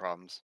 icon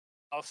problems.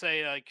 I'll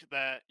say like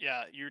that.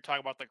 Yeah, you were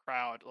talking about the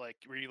crowd, like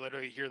where you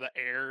literally hear the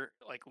air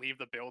like leave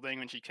the building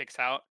when she kicks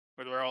out,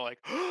 where they're all like,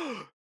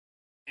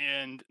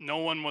 and no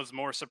one was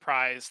more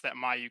surprised that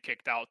Mayu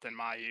kicked out than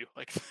Mayu.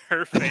 Like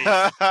her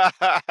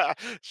face.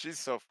 She's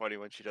so funny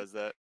when she does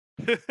that.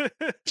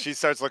 She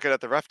starts looking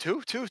at the ref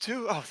too, too,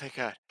 too. Oh, thank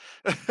God.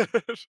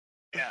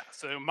 Yeah,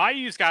 so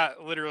Mayu's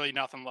got literally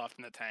nothing left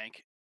in the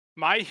tank.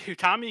 Mayu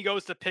Tommy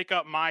goes to pick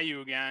up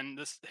Mayu again.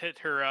 This hit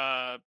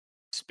her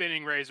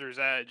spinning razor's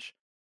edge.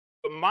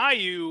 But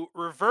Mayu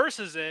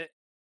reverses it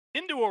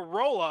into a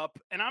roll up,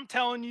 and I'm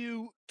telling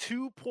you,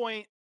 2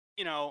 point,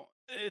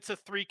 it's a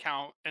 3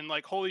 count, and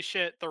like holy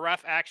shit, the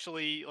ref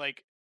actually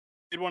like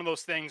did one of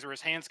those things where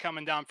his hands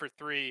coming down for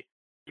three.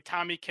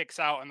 Tommy kicks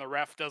out, and the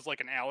ref does like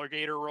an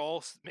alligator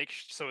roll,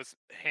 so his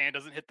hand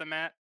doesn't hit the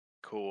mat.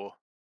 Cool.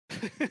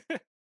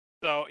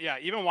 So yeah,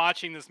 even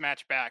watching this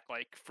match back,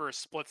 like for a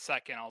split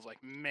second, I was like,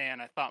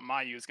 man, I thought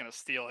Mayu was gonna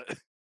steal it,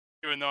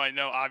 even though I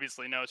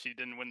obviously know she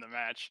didn't win the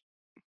match.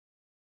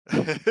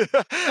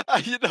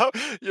 you know,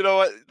 you know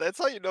what? That's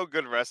how you know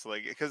good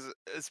wrestling, because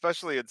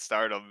especially in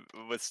Stardom,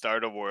 with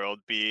Stardom World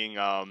being,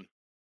 all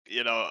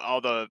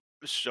the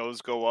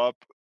shows go up.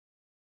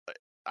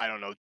 I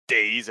don't know,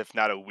 days, if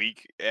not a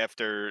week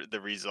after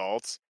the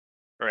results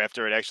or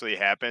after it actually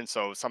happened.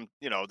 So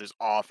there's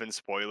often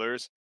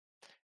spoilers.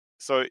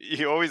 So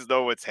you always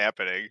know what's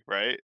happening,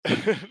 right?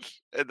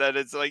 And then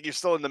it's like you're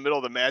still in the middle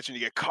of the match and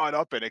you get caught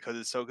up in it because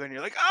it's so good. And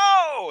you're like,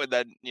 oh, and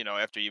then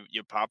after you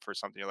pop for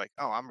something, you're like,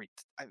 oh,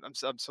 I'm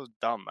so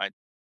dumb.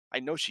 I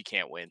know she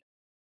can't win.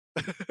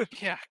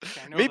 Yeah,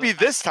 I know Maybe the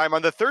this time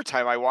on the third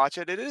time I watch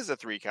it, it is a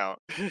 3 count.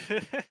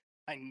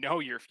 I know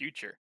your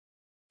future.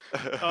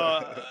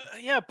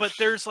 Yeah, but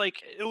there's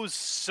like it was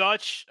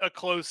such a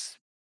close.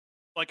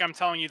 Like I'm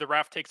telling you, the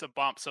ref takes a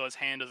bump so his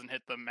hand doesn't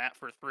hit the mat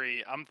for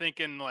three. I'm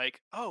thinking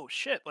like, oh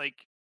shit, like,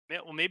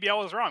 well maybe I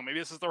was wrong. Maybe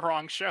this is the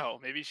wrong show.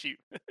 Maybe she,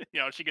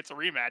 she gets a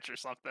rematch or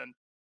something.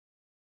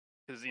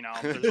 Because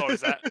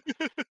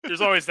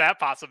there's always that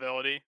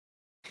possibility.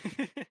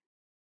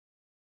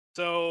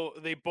 So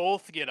they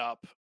both get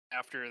up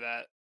after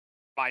that.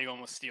 Mayu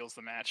almost steals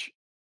the match,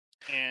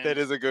 That and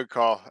is a good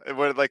call.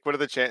 What are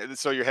the chances?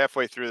 So you're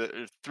halfway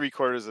through 3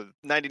 quarters of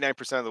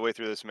 99% of the way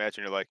through this match,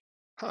 and you're like,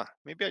 huh,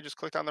 maybe I just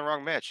clicked on the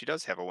wrong match. She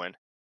does have a win.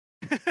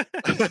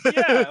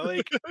 yeah,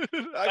 like I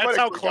might that's have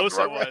how clicked on the close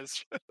it wrong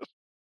was. match.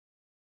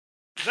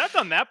 'Cause I've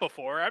done that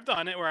before. I've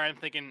done it where I'm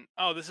thinking,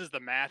 "Oh, this is the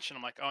match," and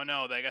I'm like, "Oh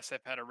no, I guess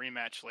I've had a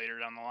rematch later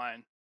down the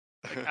line."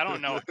 Like I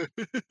don't know,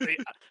 they,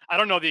 I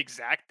don't know the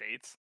exact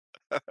dates.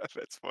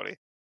 That's funny.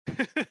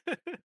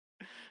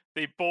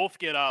 They both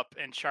get up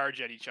and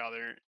charge at each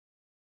other.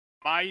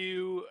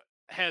 Mayu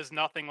has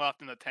nothing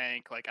left in the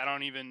tank. Like I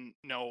don't even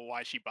know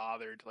why she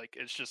bothered. Like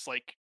it's just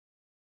like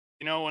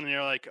when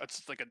you're like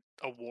it's like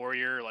a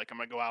warrior. Like I'm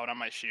gonna go out on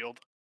my shield.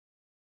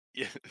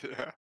 Yeah.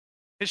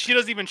 'Cause she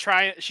doesn't even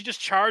try it. She just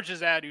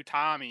charges at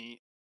Utami.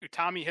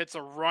 Utami hits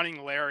a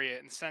running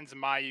lariat and sends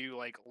Mayu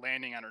like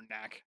landing on her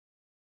neck.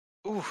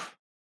 Oof.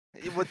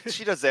 What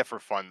she does that for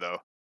fun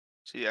though.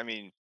 I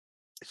mean,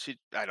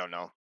 I don't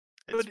know.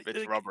 But It's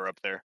like rubber up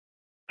there.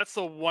 that's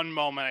the one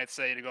moment I'd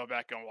say to go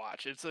back and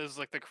watch. It's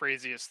like the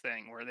craziest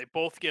thing where they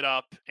both get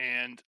up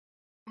and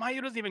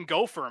Mayu doesn't even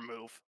go for a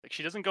move. Like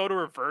she doesn't go to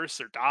reverse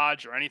or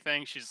dodge or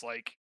anything. She's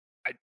like,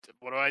 I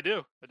what do I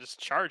do? I just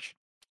charge.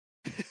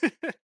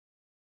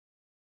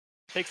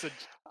 Takes a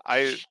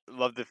I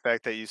love the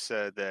fact that you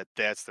said that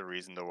that's the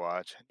reason to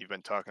watch. You've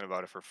been talking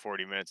about it for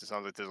 40 minutes. It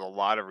sounds like there's a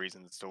lot of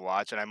reasons to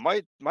watch, and I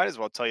might as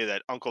well tell you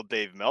that Uncle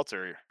Dave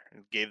Melter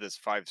gave this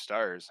 5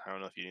 stars. I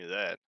don't know if you knew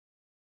that.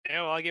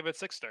 yeah, well, I give it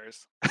 6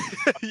 stars.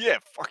 Yeah,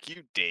 fuck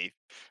you, Dave.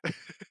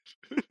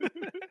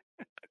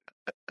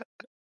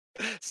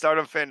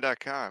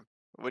 StardomFan.com.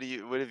 What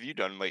have you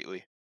done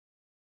lately?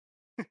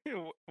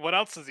 What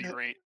else does he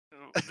rate?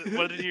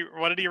 What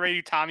did he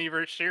rate Tommy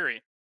versus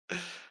Sherry?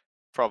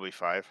 Probably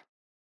 5.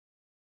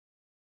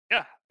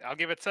 Yeah, I'll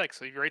give it 6.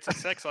 So if he rates it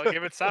 6, I'll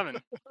give it 7.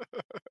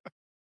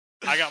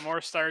 I got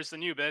more stars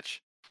than you, bitch.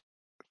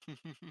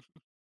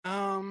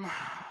 Um,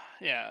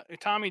 yeah,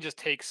 Utami just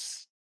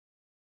takes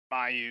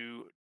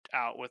Mayu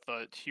out with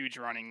a huge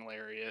running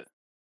lariat.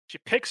 She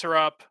picks her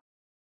up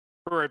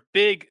for a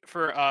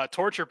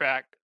torture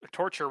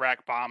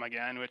rack bomb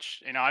again,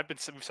 which we've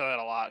said that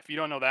a lot. If you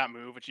don't know that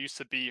move, which used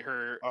to be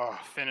her Oh,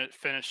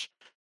 finish, too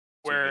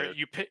where good.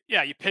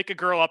 you pick a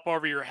girl up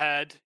over your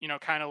head,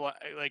 kind of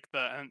like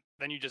and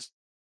then you just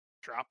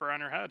drop her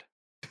on her head.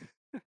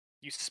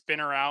 You spin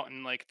her out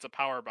and like it's a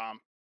power bomb.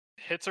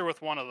 Hits her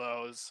with one of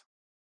those.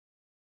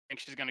 Think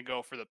she's gonna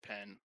go for the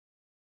pin.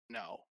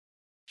 No.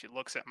 She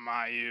looks at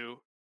Mayu,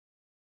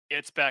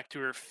 gets back to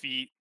her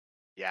feet,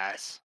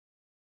 Yes.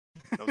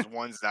 Those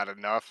ones not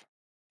enough.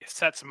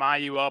 sets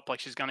Mayu up like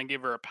she's gonna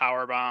give her a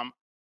power bomb,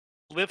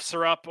 lifts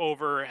her up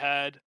over her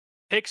head,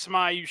 picks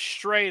Mayu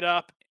straight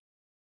up,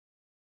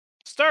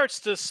 starts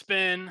to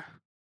spin,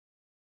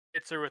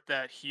 hits her with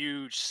that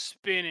huge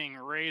spinning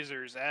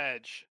razor's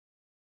edge.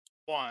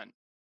 One,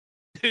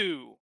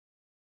 two,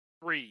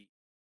 three.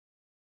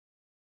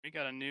 We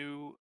got a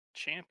new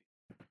champion.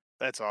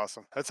 That's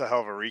awesome. That's a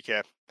hell of a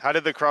recap. How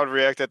did the crowd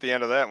react at the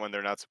end of that when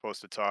they're not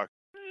supposed to talk?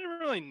 I didn't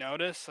really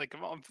notice. Like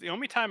the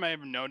only time I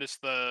ever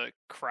noticed the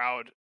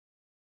crowd,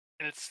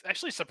 and it's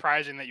actually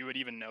surprising that you would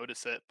even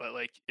notice it, but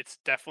like it's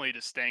definitely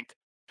distinct.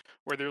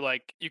 Where they're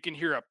like, you can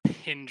hear a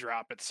pin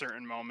drop at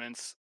certain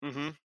moments,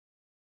 Mhm.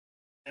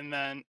 and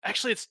then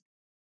actually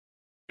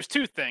there's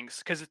two things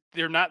because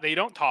they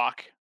don't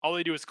talk. All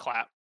they do is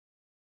clap,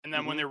 and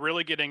then when Mhm. they're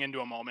really getting into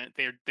a moment,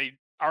 they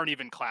aren't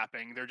even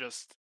clapping. They're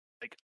just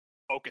like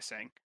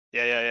focusing.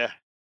 Yeah, yeah, yeah.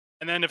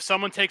 And then if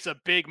someone takes a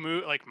big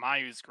move, like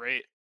Mayu's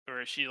great,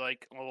 or she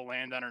like will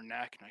land on her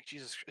neck, and like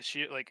Jesus, is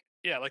she like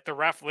yeah, like the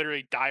ref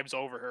literally dives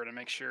over her to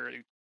make sure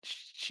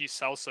she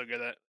sells so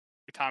good that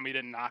Tommy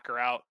didn't knock her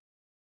out.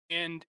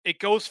 And it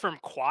goes from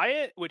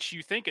quiet, which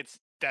you think it's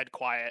dead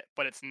quiet,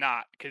 but it's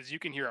not because you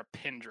can hear a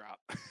pin drop.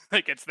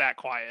 Like it's that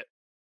quiet.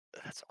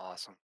 That's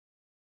awesome.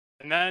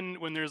 And then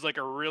when there's like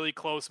a really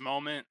close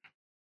moment,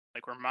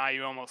 like where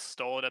Mayu almost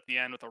stole it at the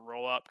end with a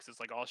roll up because it's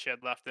like all she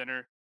had left in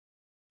her,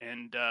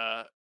 and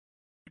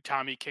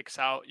Tommy kicks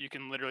out, you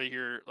can literally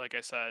hear, like I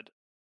said,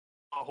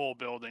 a whole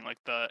building, like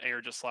the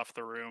air just left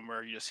the room,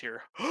 where you just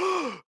hear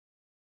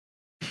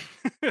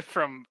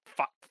from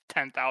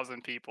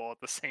 10,000 people at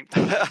the same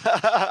time.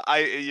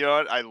 You know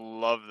what? I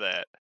love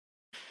that.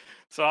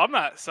 So I'm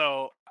not.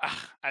 So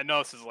I know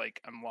this is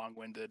like I'm long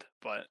winded,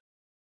 but I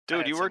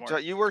Dude, had some more.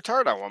 you worked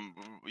hard on one.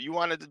 You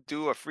wanted to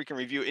do a freaking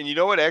review, and you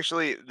know what?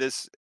 Actually,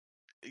 this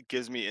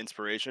gives me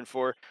inspiration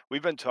for.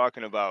 We've been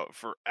talking about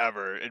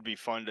forever. It'd be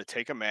fun to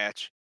take a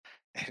match.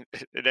 And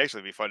it'd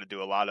actually be fun to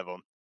do a lot of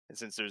them. And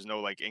since there's no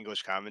like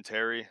English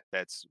commentary,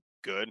 that's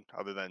good.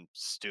 Other than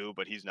Stu,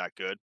 but he's not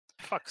good.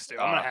 Fuck Stu.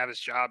 I'm gonna Uh, have his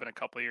job in a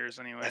couple years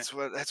anyway. that's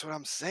what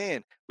I'm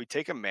saying. We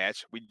take a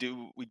match, we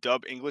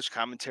dub English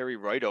commentary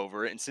right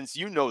over it. And since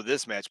you know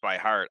this match by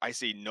heart, I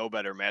see no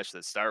better match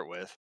to start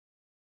with.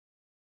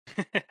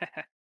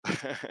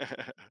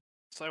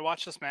 So I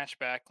watched this match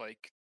back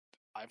like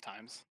 5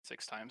 times,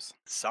 6 times.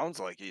 Sounds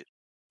like it.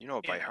 You know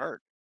it by Yeah,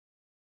 heart.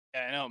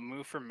 yeah, I know,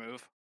 move for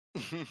move.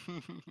 And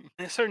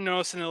I started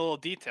noticing the little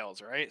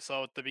details, right?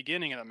 So at the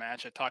beginning of the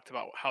match, I talked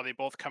about how they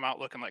both come out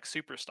looking like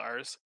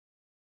superstars.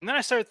 And then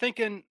I started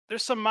thinking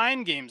there's some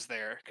mind games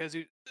there because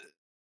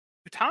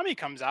Utami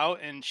comes out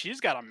and she's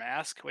got a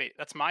mask. Wait,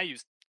 that's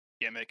Mayu's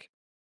gimmick.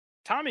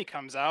 Tommy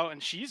comes out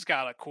and she's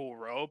got a cool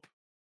robe.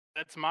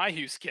 That's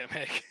Mayu's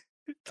gimmick.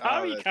 Oh,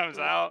 Tommy that's comes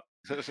cool. out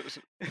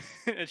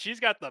and she's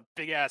got the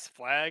big ass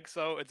flag.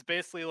 So it's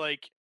basically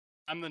like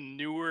I'm the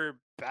newer,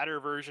 better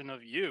version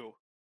of you.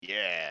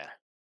 Yeah.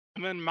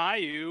 And then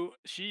Mayu,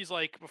 she's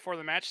like, before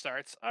the match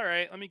starts, all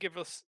right,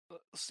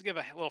 let's give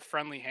a little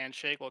friendly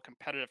handshake, a little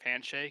competitive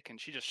handshake, and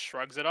she just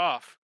shrugs it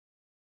off.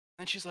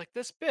 And she's like,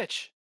 this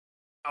bitch.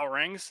 Bell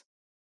rings.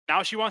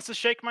 Now she wants to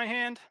shake my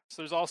hand.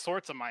 So there's all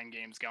sorts of mind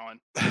games going.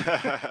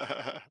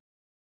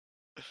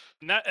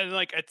 And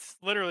like it's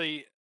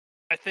literally,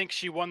 I think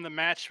she won the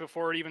match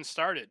before it even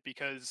started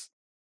because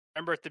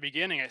remember at the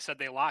beginning I said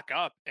they lock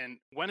up, and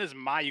when has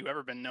Mayu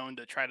ever been known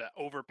to try to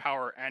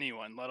overpower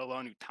anyone, let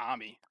alone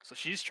Utami? So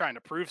she's trying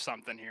to prove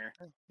something here.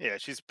 Yeah,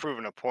 she's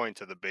proven a point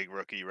to the big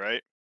rookie,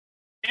 right?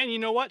 And you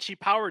know what? She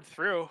powered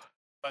through,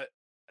 but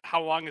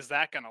how long is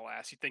that going to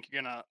last? You think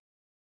you're going to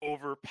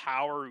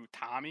overpower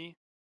Utami?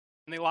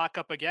 And they lock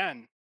up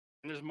again.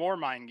 And there's more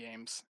mind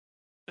games.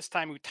 This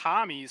time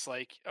Utami's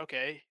like,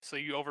 okay, so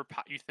you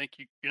think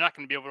you're not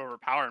going to be able to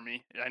overpower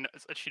me. I know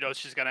she knows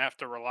she's going to have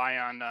to rely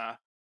on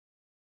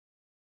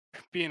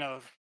being a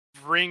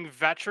ring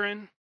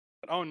veteran.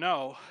 But oh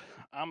no,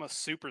 I'm a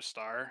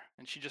superstar.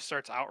 And she just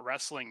starts out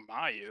wrestling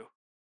Mayu.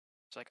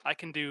 It's like, I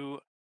can do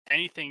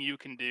anything you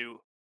can do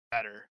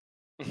better.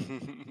 That's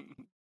awesome.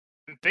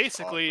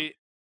 Basically,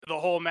 the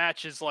whole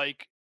match is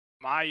like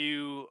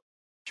Mayu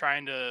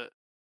trying to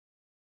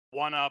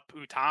one up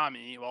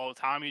Utami while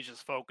Utami's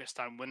just focused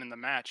on winning the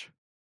match.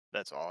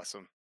 That's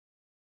awesome.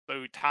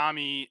 So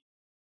Utami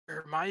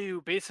or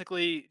Mayu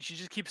basically she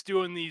just keeps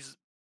doing these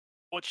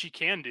what she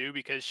can do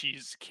because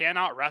she's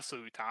cannot wrestle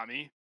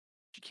Utami.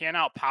 She can't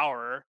outpower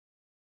her.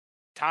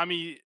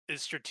 Tommy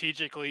is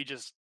strategically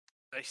just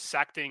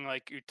dissecting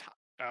like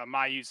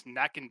Mayu's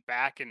neck and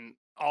back and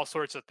all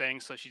sorts of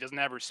things so she doesn't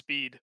have her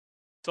speed.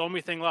 The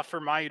only thing left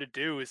for Mayu to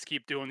do is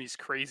keep doing these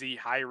crazy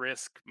high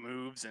risk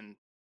moves and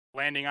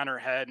landing on her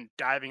head and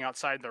diving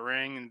outside the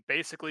ring. And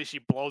basically, she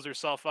blows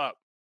herself up.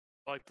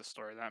 I like the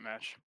story of that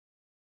match.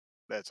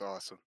 That's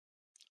awesome.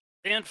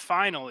 And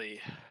finally,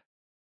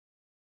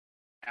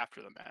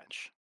 after the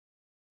match,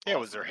 Yeah,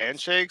 was there awesome was.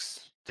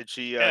 handshakes? Did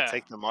she Yeah.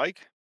 take the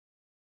mic?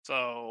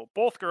 So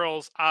both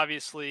girls,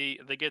 obviously,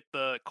 they get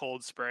the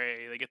cold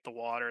spray, they get the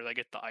water, they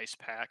get the ice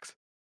packs.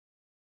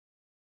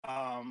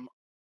 Um,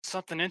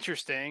 Something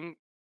interesting.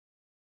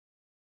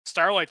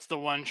 Starlight's the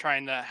one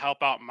trying to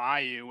help out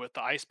Mayu with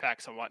the ice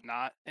packs and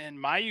whatnot, and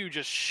Mayu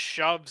just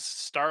shoves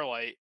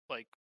Starlight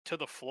like to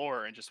the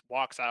floor and just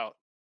walks out,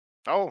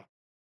 Oh,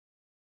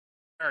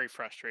 very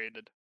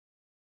frustrated.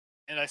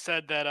 And I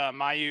said that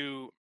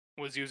Mayu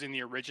was using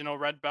the original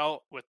red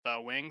belt with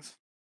the wings,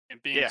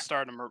 and being a yeah.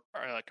 Stardom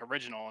like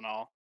original and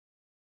all.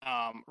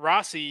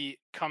 Rossi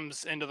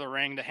comes into the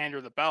ring to hand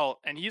her the belt,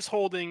 and he's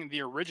holding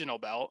the original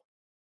belt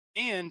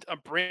and a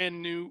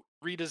brand new,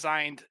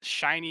 redesigned,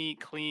 shiny,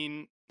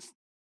 clean,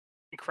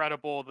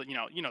 incredible.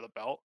 The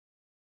belt,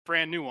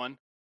 brand new one.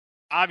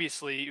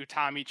 Obviously,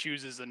 Utami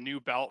chooses a new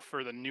belt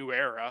for the new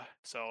era,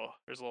 so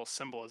there's a little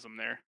symbolism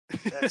there.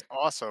 That's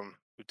awesome.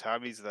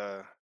 Utami's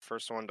the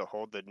first one to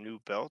hold the new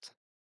belt.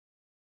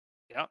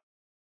 Yep.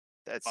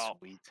 That's Well,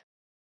 sweet.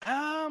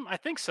 I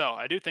think so.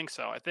 I do think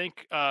so. I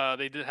think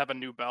they did have a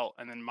new belt,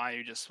 and then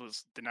Mayu just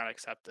did not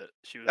accept it.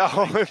 She was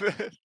Oh,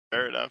 like,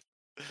 fair enough.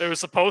 it was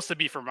supposed to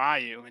be for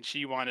Mayu, and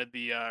she wanted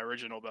the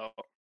original belt.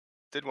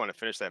 Did want to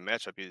finish that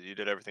matchup. You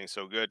did everything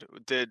so good.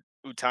 Did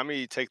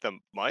Utami take the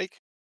mic?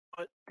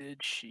 What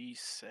did she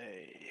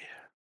say?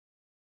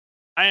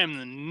 I am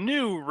the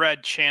new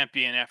red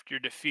champion after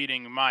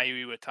defeating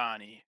Mayu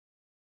Iwatani.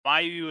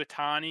 Mayu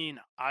Iwatani, an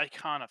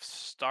icon of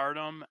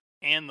stardom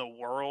and the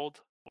world,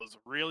 was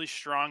really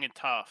strong and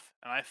tough,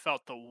 and I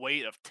felt the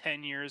weight of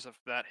 10 years of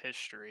that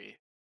history.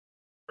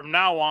 From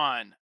now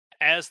on,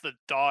 as the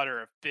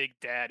daughter of Big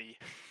Daddy,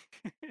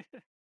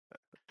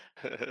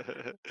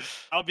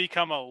 I'll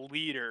become a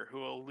leader who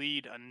will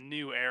lead a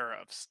new era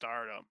of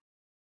stardom,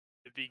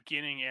 the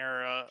beginning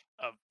era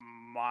of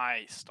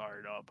my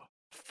stardom.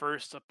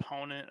 First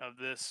opponent of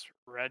this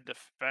red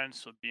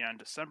defense would be on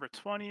December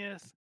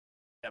 20th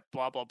at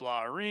blah blah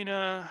blah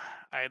arena.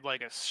 I'd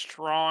like a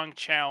strong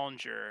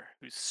challenger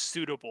who's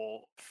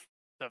suitable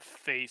to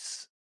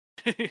face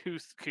who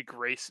could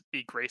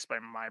be graced by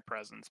my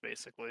presence,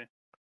 basically.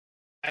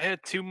 I had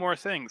two more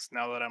things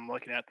now that I'm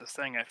looking at this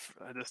thing.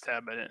 This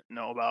tab I didn't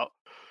know about.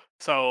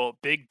 So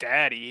Big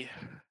Daddy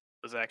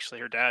was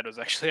actually her dad was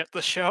actually at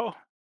the show,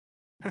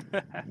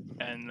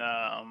 and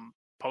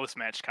post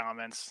match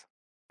comments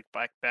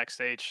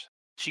backstage.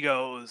 She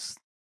goes,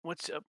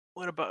 "What's up?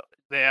 What about?"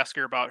 They ask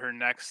her about her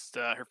next,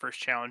 her first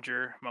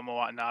challenger, Momo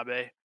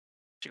Watanabe.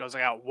 She goes, "I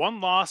got one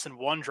loss and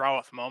one draw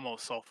with Momo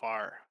so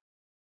far,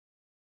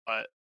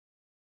 but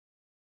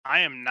I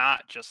am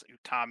not just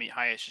Utami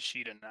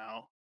Hayashishita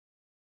now.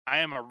 I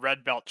am a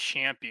red belt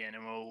champion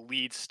and will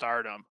lead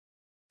Stardom.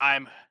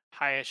 I'm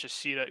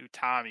Hayashishita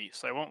Utami,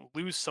 so I won't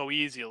lose so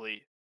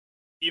easily.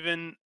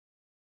 Even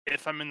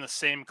if I'm in the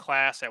same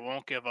class, I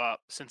won't give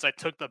up. Since I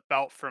took the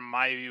belt from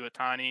Mayu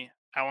Iwatani,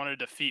 I want to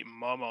defeat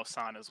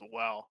Momo-san as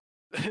well."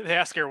 They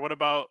ask her, "What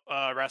about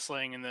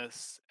wrestling in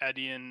this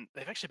Edian?"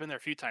 They've actually been there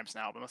a few times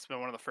now, but it must have been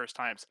one of the first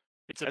times.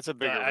 It's That's a the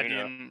big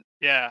arena. Edian,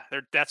 yeah.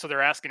 That's what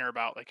they're asking her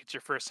about. Like, it's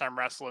your first time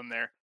wrestling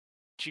there.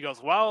 She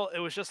goes, "Well, it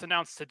was just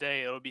announced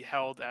today. It will be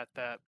held at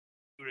that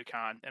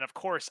Budokan, and of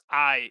course,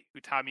 I,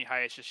 Utami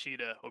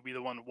Hayashishita, will be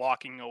the one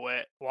walking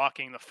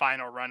the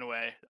final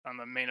runway on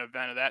the main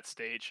event of that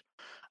stage.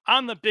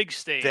 On the big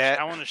stage, That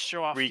I want to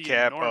show off the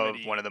recap of one of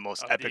enormity the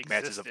most of the epic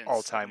matches of all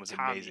existence of time was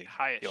Utami amazing.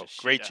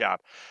 Great Hayashishita."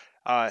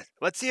 job.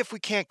 Let's see if we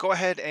can't go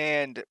ahead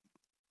and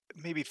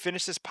maybe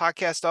finish this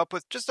podcast up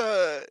with just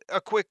a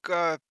quick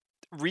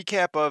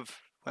recap of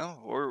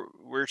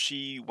where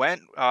she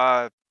went.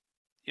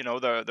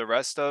 The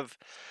rest of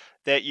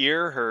that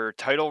year, her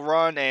title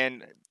run,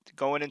 and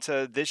going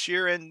into this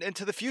year and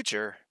into the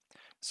future.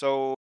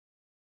 So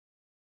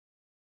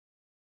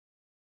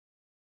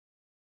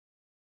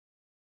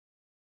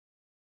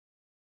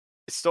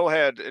I still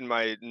had in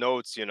my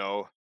notes, the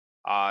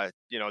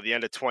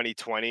end of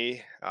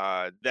 2020.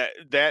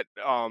 That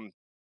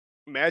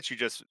match you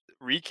just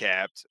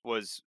recapped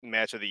was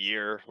match of the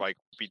year, like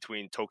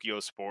between Tokyo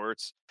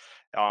Sports.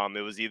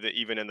 It was either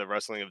even in the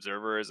Wrestling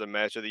Observer as a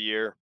match of the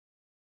year.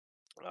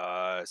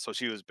 So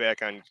she was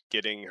back on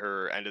getting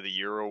her end of the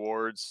year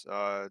awards.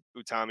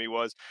 Utami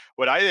was.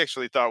 What I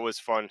actually thought was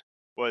fun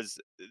was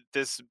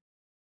this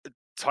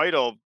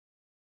title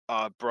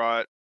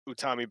brought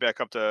Utami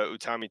back up to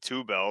Utami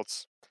two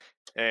belts,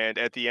 and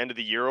at the end of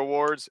the year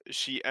awards,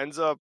 she ends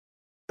up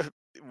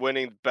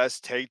winning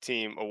best tag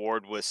team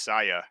award with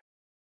Saya.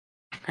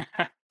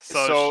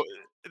 So So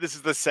this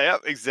is the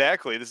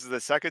exactly. This is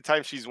the second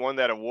time she's won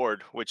that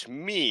award, which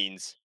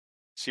means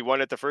she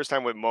won it the first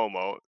time with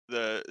Momo,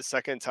 the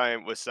second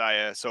time with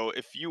Saya. So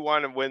if you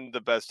want to win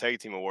the best tag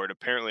team award,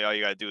 apparently all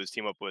you gotta do is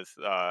team up with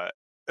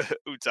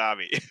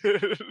Utami.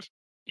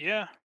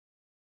 yeah,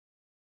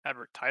 have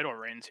her title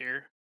reigns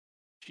here.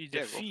 She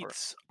Yeah, go for it.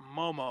 defeats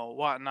Momo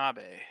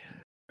Watanabe,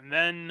 and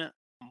then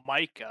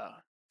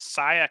Micah,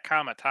 Saya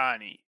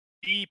Kamatani,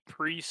 E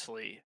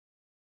Priestley.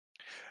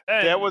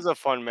 That Then was a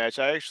fun match.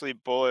 I actually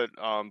bullet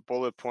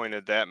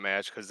pointed that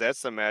match because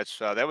that's the match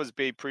that was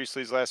Babe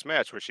Priestley's last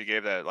match where she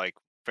gave that like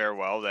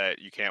farewell that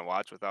you can't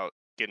watch without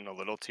getting a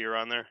little tear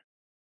on there.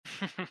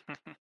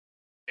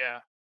 yeah,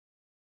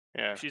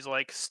 Yeah. she's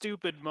like,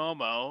 "Stupid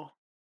Momo."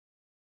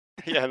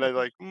 Yeah, and they're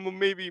like,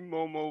 Maybe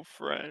Momo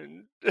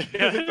friend,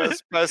 Yeah.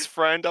 best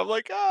friend." I'm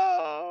like,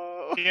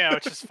 oh. Yeah,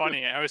 which is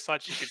funny. I always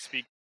thought she could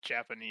speak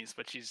Japanese,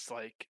 but she's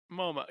like,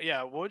 "Momo."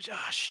 Yeah, what?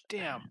 Gosh,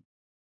 damn.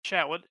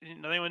 Chat. What?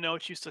 Does anyone know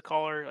what she used to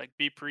call her? Like,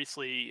 B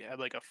Priestley had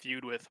like a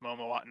feud with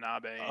Momo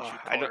Watanabe, and she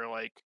would I call don't. her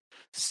like,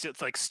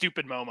 like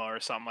stupid Momo or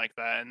something like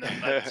that. And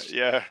then that's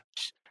Yeah.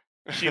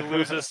 she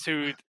loses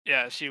to,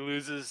 yeah, she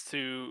loses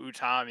to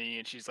Utami,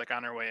 and she's like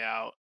on her way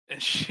out,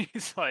 and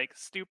she's like,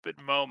 "Stupid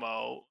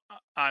Momo."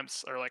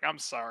 Or like, "I'm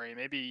sorry.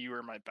 Maybe you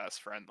were my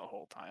best friend the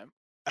whole time."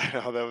 I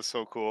know that was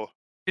so cool.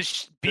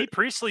 'Cause B The-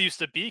 Priestley used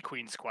to be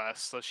Queen's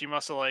Quest, so she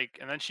must have like,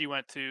 and then she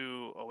went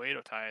to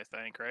Oedo Tai, I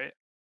think, right?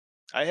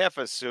 I half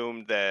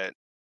assumed that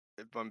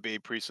when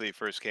Babe Priestley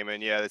first came in,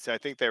 yeah, I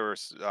think they were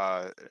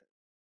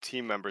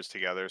team members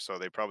together, so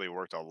they probably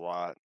worked a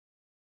lot.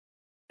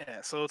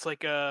 Yeah, so it's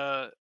like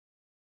a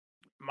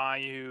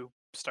Mayu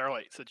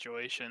Starlight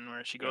situation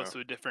where she goes Yeah. to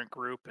a different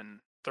group and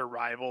they're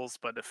rivals,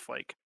 but if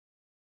like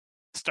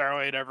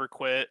Starlight ever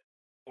quit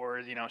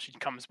or she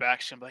comes back,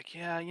 she'll be like,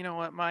 "Yeah, you know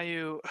what,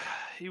 Mayu,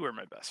 you were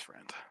my best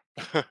friend."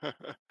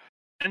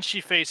 And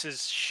she faces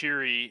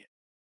Shiri,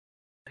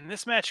 and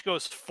this match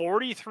goes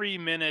 43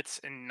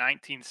 minutes and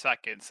 19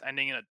 seconds,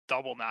 ending in a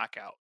double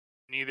knockout.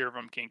 Neither of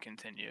them can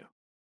continue.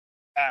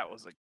 That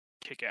was a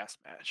kick-ass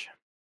match.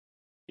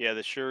 Yeah,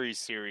 the Shuri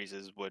series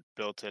is what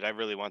built it. I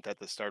really want that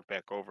to start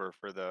back over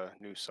for the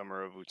new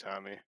summer of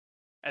Utami.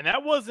 And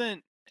that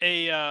wasn't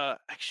a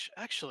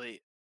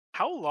actually,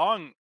 how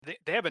long they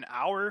have an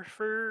hour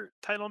for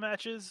title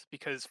matches,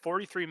 because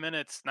 43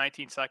 minutes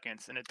 19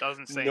 seconds and it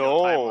doesn't say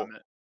no time No,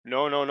 limit.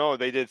 No, no, no,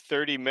 they did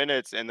 30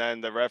 minutes, and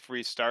then the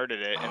referee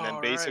started it, and then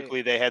Oh, right.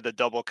 basically they had the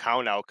double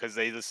count out because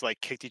they just, like,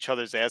 kicked each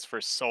other's ass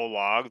for so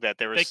long that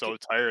they were They c so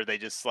tired, they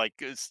just, like,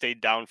 stayed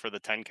down for the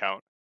 10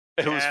 count.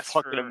 It they was asked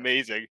fucking for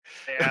amazing.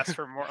 they asked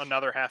for more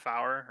another half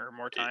hour or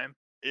more Y time.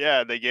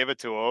 Yeah, they gave it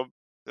to him.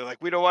 They're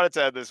like, "We don't want it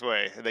to end this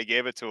way," and they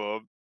gave it to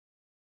him.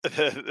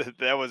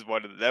 That was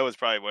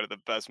probably one of the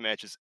best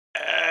matches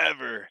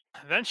ever.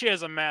 Then she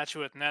has a match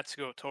with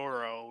Natsuko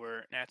Toro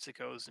where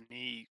Natsuko's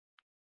knee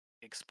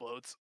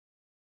explodes.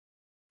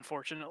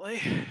 Unfortunately,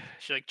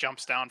 she like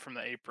jumps down from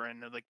the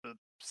apron, like the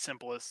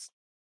simplest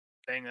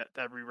thing that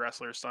every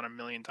wrestler's done a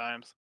million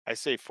times. I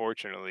say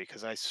fortunately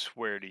because I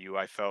swear to you,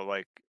 I felt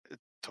like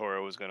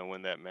Toro was gonna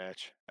win that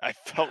match. I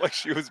felt like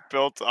she was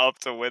built up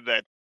to win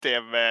that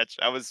damn match.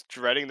 I was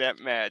dreading that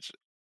match.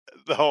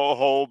 The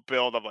whole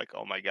build, I'm like,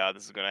 "Oh my god,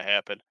 this is gonna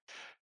happen."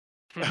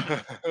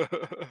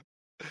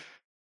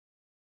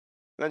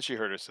 Then she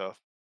hurt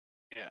herself,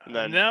 Yeah, and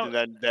then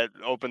that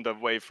opened the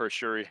way for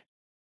Shuri.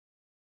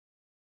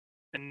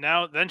 and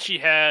now then she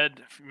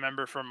had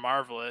remember from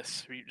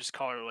Marvelous, we just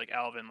call her like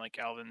Alvin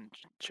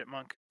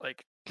Chipmunk,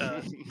 like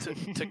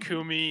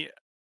Takumi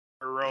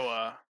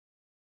Aroa.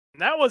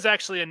 And that was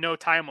actually a no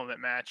time limit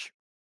match,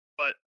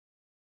 but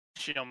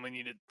she only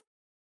needed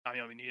I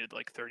only needed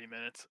like 30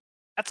 minutes.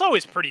 That's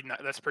always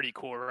that's pretty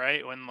cool,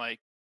 right? When like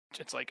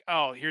it's like,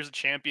 oh, here's a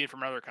champion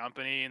from another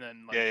company, and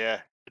then Yeah, like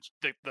yeah.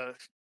 the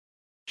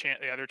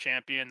other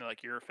champion that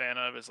like you're a fan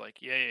of is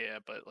like, yeah, yeah, yeah,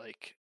 but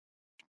like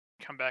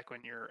come back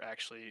when you're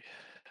actually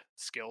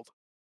skilled.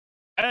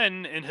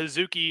 And in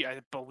Hazuki,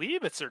 I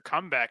believe it's her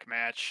comeback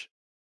match.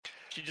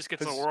 She just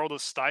gets a Haz World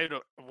of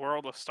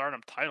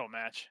Stardom title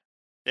match.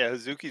 Yeah,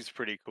 Hazuki's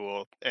pretty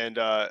cool, and,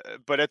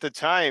 but at the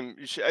time,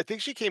 I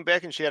think she came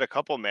back and she had a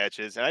couple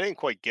matches, and I didn't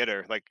quite get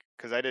her, like,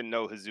 because I didn't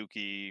know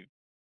Hazuki,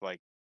 like,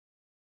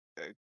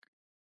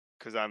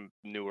 because I'm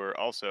newer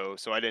also,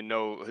 so I didn't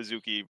know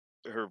Hazuki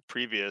her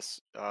previous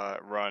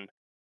run.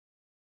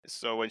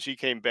 So when she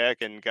came back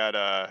and got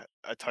a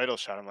title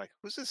shot, I'm like,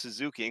 who's this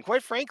Suzuki? And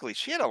quite frankly,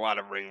 she had a lot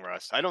of ring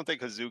rust. I don't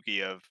think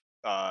Hazuki of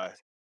uh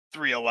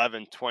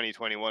 311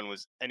 2021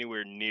 was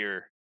anywhere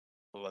near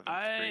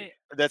 11-3. I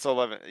That's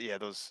 11. Yeah,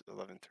 those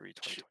 11-3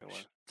 sh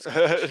 2021. It's a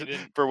good thing she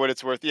didn't. For what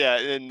it's worth. Yeah,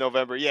 in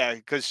November. Yeah,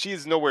 because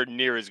she's nowhere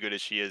near as good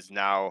as she is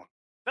now.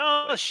 No,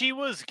 Like, she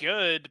was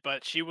good,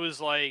 but she was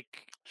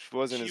like she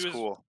wasn't she as was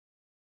cool.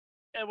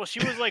 yeah, well, she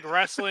was like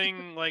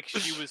wrestling like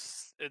she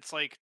was. It's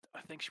like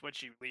I think she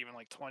leave in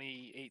like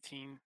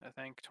 2018, I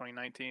think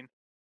 2019,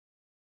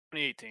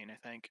 2018, I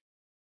think.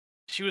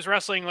 She was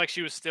wrestling like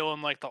she was still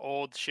in like the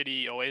old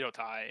shitty Oedo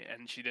tie,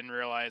 and she didn't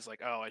realize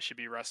like, oh, I should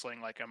be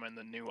wrestling like I'm in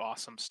the new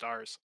Awesome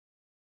Stars.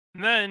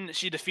 And then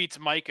she defeats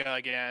Micah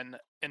again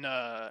in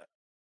a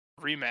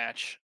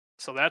rematch,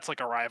 so that's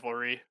like a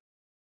rivalry.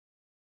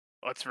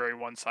 That's very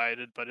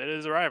one-sided, but it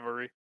is a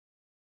rivalry.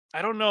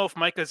 I don't know if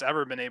Micah's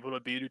ever been able to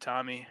beat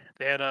Utami.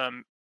 They had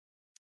a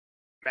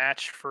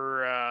match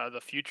for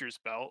the Futures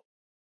belt,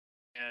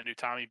 and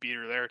Utami beat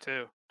her there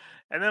too.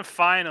 And then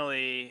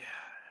finally,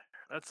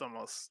 that's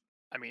almost.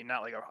 I mean,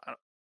 not like I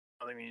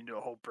don't think we need to do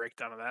a whole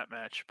breakdown of that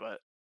match,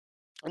 but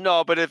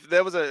No, but if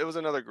that was a it was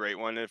another great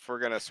one. If we're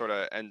gonna sort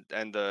of end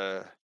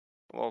the,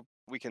 well,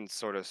 we can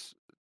sort of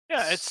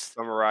yeah, it's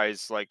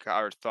summarize like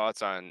our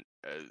thoughts on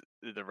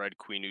the Red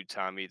Queen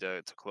Utami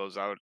to close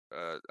out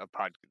the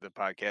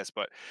podcast.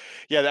 But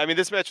yeah, I mean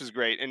this match was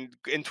great. And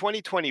in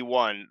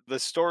 2021, the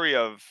story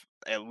of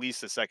at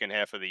least the second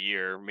half of the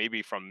year,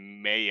 maybe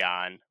from May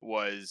on,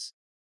 was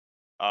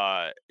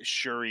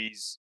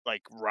Shuri's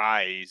like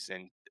rise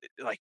and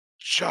like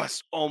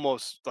just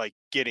almost like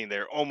getting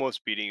there,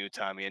 almost beating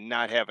Utami and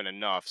not having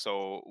enough.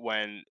 So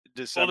when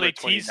well, December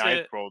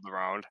 29th rolled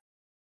around,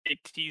 they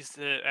teased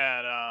it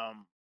at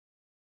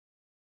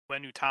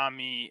when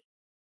Utami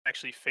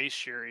actually faced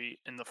Shuri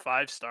in the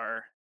 5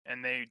 star,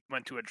 and they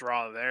went to a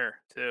draw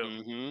there too.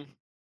 hmm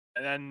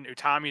And then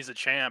Utami's a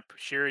champ.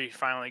 Shuri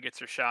finally gets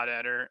her shot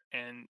at her,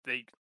 and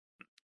they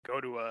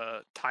go to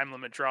a time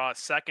limit draw a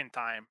second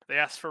time. They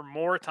ask for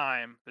more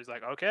time. There's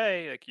like,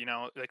 okay, like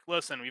like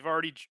listen, we've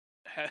already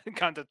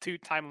gone to 2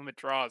 time limit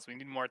draws. We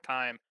need more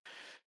time.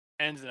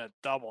 Ends in a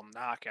double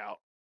knockout.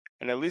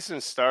 and at least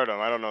in Stardom,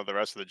 I don't know the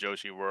rest of the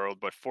Joshi world,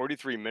 but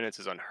 43 minutes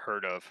is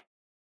unheard of.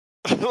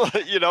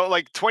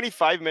 Like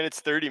 25 minutes,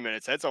 30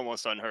 minutes, that's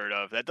almost unheard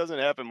of. That doesn't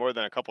happen more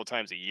than a couple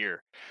times a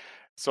year.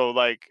 So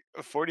like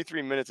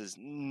 43 minutes is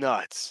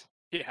nuts.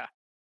 Yeah,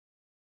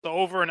 so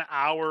over an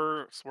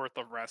hour's worth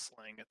of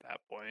wrestling at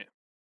that point.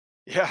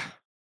 Yeah,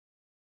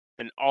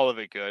 and all of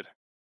it good.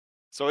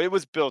 So it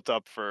was built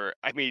up for,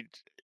 I mean,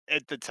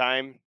 at the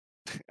time,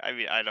 I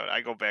mean,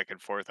 I go back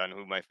and forth on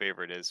who my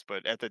favorite is,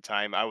 but at the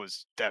time I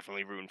was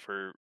definitely rooting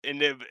for,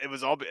 and it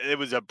was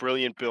a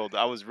brilliant build.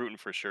 I was rooting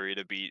for Shuri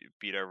to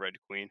beat our Red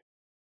Queen.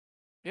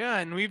 Yeah,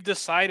 and we've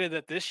decided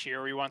that this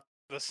year we want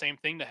the same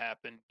thing to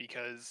happen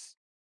because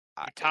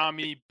I,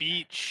 Utami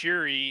beat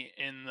Shuri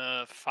in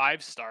the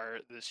 5 star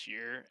this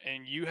year,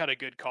 and you had a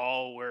good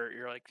call where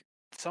you're like,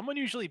 someone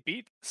usually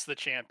beats the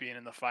champion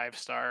in the 5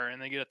 star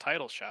and they get a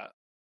title shot.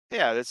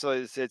 Yeah, it's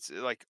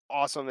like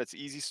awesome. It's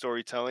easy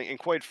storytelling, and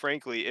quite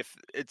frankly, if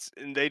it's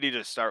and they need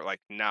to start like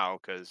now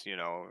because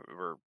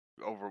we're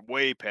over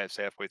way past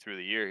halfway through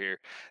the year here.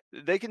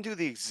 They can do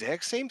the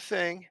exact same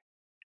thing,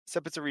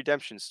 except it's a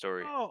redemption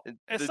story. Oh, The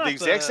it's the not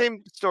exact the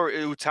same story.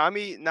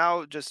 Utami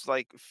now just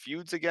like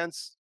feuds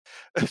against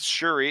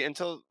Shuri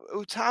until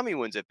Utami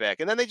wins it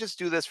back, and then they just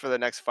do this for the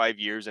next 5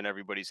 years, and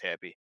everybody's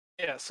happy.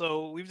 yeah.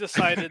 So we've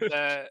decided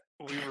that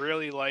we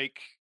really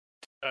like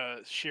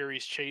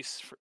Shiri's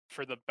chase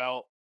for the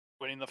belt,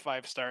 winning the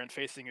 5 star and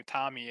facing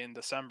Utami in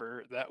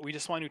December. That we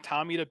just want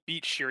Utami to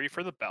beat Shiri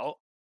for the belt.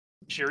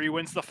 Shiri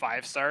wins the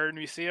 5 star, and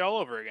we see it all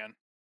over again.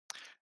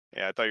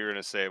 Yeah, I thought you were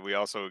gonna say we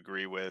also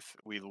agree with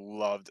we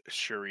loved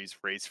Shuri's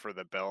race for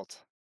the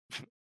belt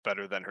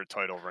better than her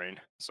title reign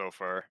so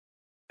far.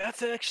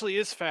 That actually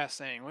is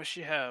fascinating. What does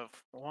she have?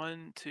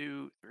 One,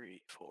 two,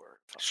 three, four,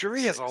 five,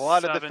 Shuri has a six,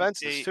 lot of seven,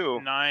 defenses eight, too.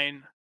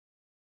 9.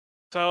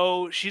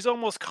 So she's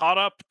almost caught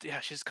up. Yeah,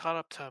 she's caught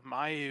up to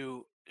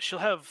Mayu. She'll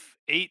have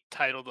 8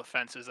 title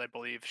defenses, I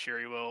believe.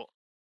 Shuri will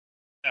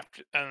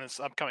after and this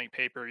upcoming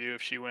pay per view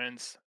if she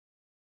wins.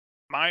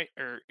 My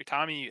or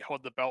Utami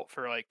held the belt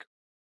for like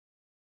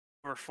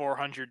over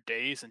 400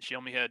 days, and she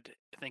only had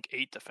I think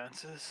 8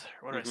 defenses.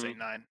 Or what did I say? Hmm.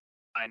 9,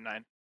 9,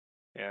 9.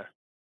 Yeah.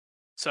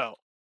 So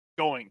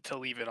going to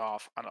leave it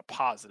off on a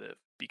positive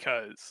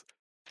because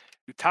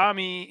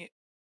Utami.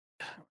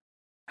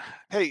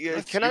 Hey,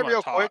 Unless can I you want real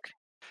to talk. quick?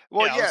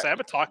 Well, Yeah, I was yeah. say I've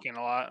been talking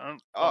a lot. I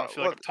don't want to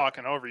feel like Well, I'm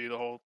talking over you the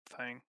whole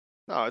thing.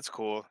 no, it's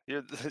cool.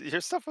 Your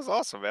your stuff was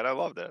awesome, man. I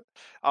loved it.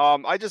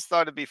 I just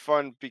thought it'd be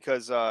fun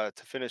because to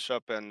finish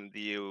up and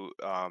the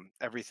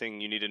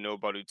everything you need to know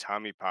about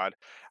Utami Pod.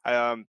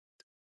 I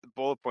the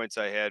bullet points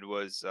I had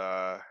was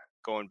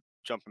going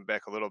jumping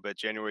back a little bit.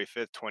 January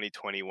 5th,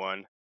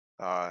 2021.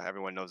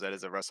 Everyone knows that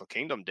is a Wrestle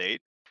Kingdom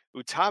date.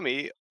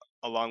 Utami,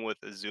 along with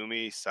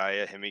Azumi,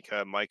 Saya,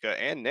 Himika, Maika,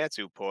 and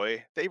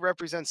Natsupoi, they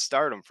represent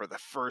Stardom for the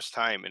first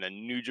time in a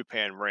New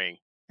Japan ring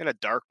in a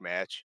dark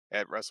match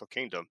at Wrestle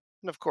Kingdom.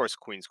 And of course,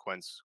 Queen's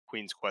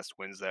Quest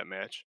wins that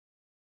match.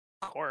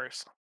 Of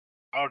course.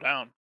 Bow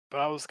down.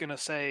 But I was gonna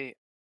say,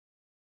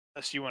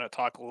 unless you want to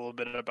talk a little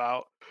bit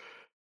about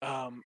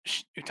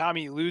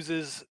Utami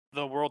loses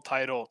the world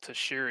title to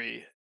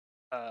Shiri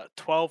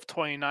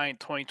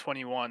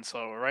 12/29/2021,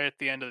 so right at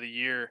the end of the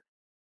year.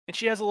 And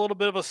she has a little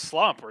bit of a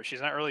slump where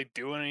she's not really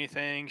doing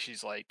anything.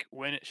 She's like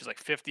winning, she's like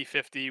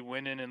 50-50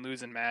 winning and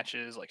losing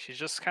matches. Like she's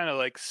just kind of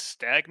like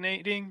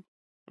stagnating.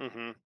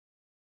 Hmm.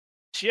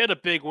 She had a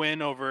big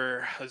win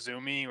over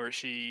Azumi where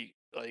she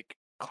like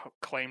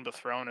claimed the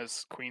throne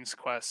as Queen's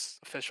Quest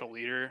official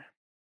leader.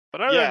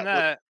 But other than Yeah,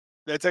 that,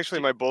 that's actually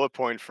she, my bullet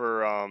point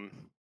for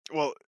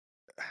well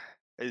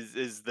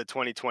is the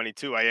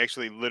 2022. I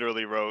actually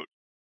literally wrote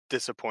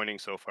disappointing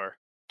so far.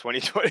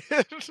 2020.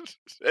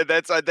 And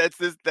that's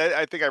this that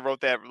I think I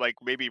wrote that like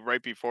maybe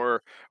right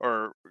before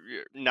or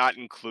not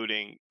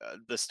including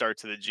the start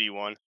to the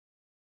G1.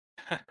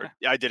 Or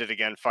I did it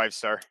again, 5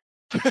 star.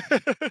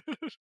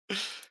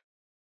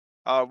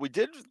 We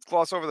did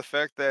gloss over the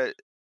fact that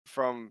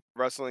from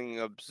Wrestling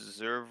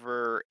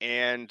Observer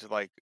and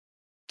like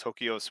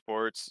Tokyo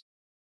Sports,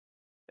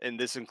 and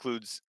this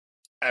includes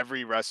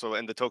every wrestler,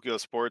 and the Tokyo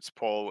Sports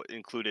poll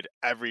included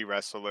every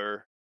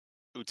wrestler.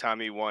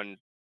 Utami won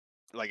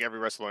like every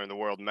wrestler in the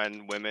world,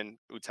 men, women.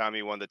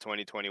 Utami won the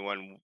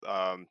 2021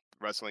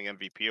 wrestling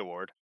MVP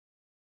award,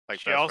 like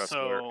she best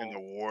wrestler in also the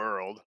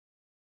world.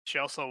 she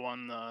also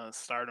won the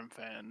Stardom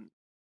Fan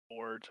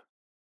Award,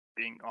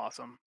 being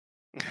awesome.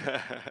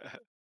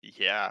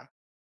 Yeah.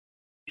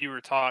 You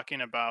were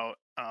talking about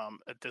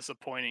a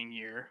disappointing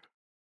year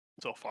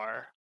so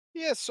far.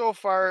 Yeah, so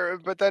far,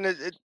 but then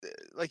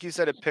like you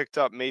said, it picked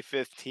up May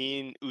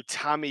 15.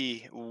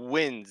 Utami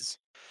wins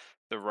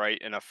the right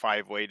in a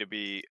five-way to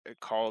be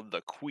called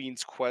the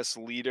Queen's Quest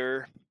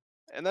leader.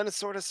 And then it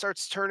sort of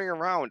starts turning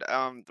around.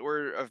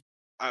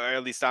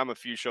 At least I'm a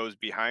few shows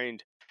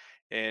behind.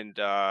 And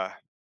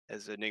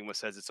as Enigma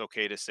says, it's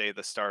okay to say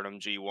the Stardom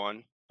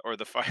G1 or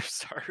the 5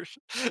 stars.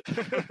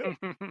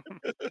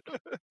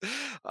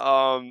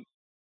 um,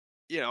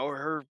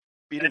 her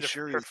beating And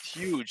Shuri her is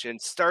huge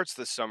and starts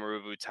the summer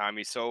of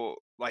Utami. So,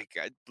 like,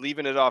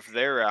 leaving it off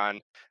there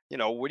on,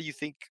 what do you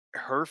think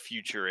her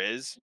future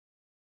is?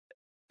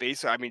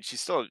 Basically, I mean,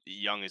 she's still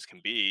young as can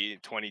be,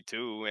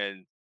 22,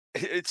 and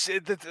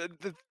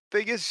the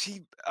thing is, she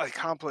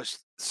accomplished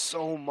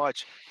so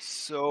much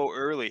so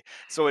early.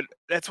 So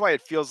that's why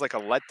it feels like a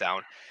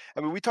letdown. I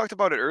mean, we talked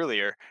about it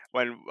earlier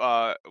when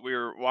we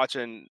were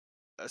watching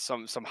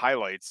some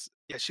highlights.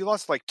 Yeah, she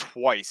lost like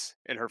twice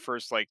in her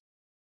first like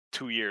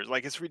 2 years.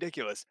 Like it's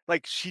ridiculous.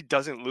 Like she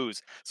doesn't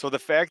lose. So the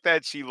fact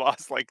that she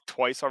lost like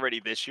twice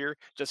already this year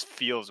just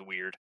feels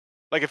weird.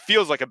 Like it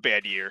feels like a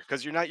bad year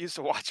because you're not used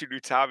to watching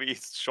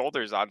Utami's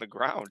shoulders on the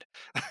ground.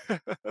 well,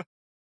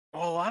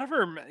 a lot of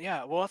her,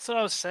 yeah. Well, that's what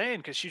I was saying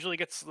because she usually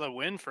gets the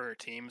win for her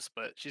teams,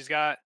 but she's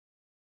got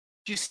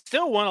She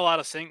still won a lot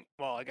of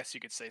well, I guess you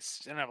could say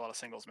she didn't have a lot of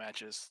singles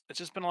matches. It's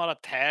just been a lot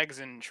of tags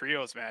and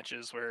trios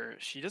matches where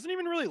she doesn't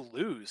even really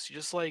lose. She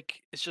just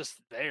like it's just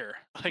there.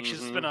 Like she's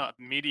just been Mhm. a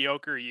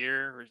mediocre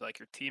year where like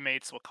her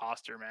teammates will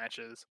cost her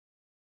matches.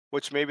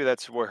 Which maybe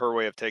that's where her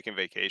way of taking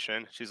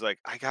vacation. She's like,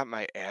 "I got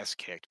my ass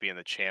kicked being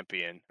the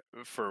champion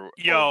for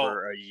Yo,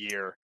 over a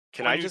year.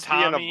 Can when I just be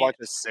in a Utami bunch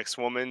of six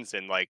womans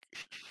and, like,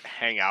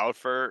 hang out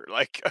for,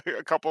 like,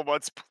 a couple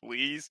months,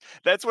 please?"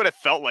 That's what it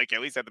felt like, at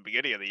least at the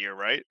beginning of the year,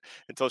 right?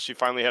 Until she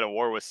finally had a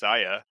war with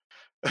Saya.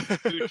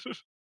 Ut-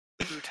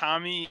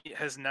 Utami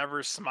has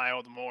never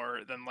smiled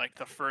more than like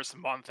the first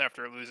month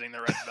after losing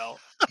the red belt.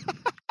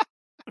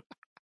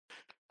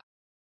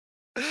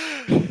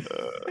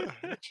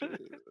 Sh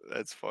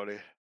that's funny.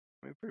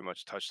 We pretty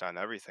much touched on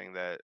everything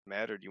that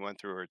mattered. You went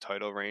through her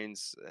title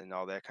reigns and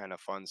all that kind of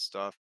fun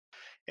stuff.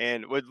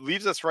 And what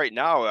leaves us right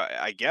now,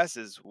 I guess,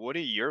 is what are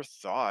your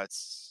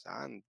thoughts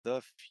on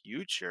the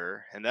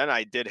future? And then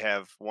I did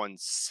have one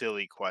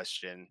silly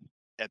question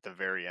at the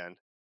very end.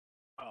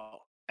 Oh,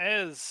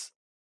 as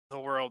the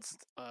world's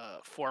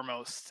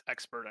foremost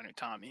expert on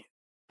Utami,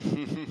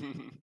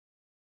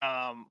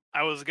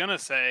 I was gonna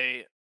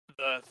say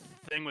the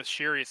thing with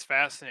Shiri is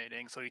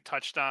fascinating. So he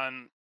touched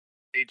on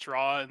they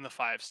draw in the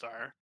 5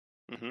 star.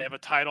 They Hmm. have a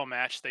title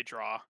match. They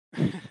draw.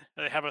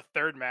 They have a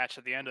third match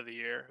at the end of the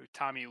year.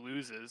 Utami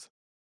loses.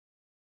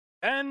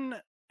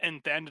 Then,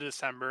 in the end of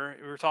December,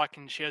 we were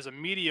talking. She has a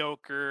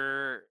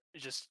mediocre,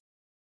 just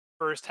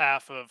first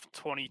half of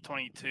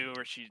 2022,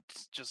 where she's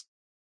just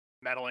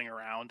meddling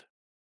around.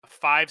 A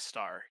 5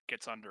 star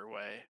gets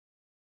underway.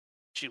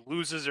 She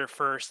loses her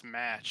first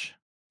match,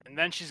 and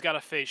then she's got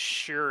to face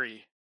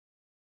Shuri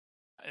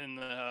in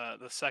the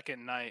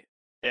second night,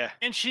 Yeah,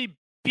 and she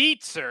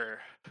beats her.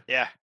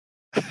 yeah.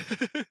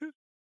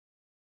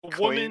 A Queen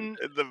woman,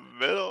 in the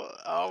middle.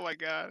 Oh my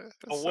god, a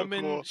that's so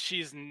woman cool.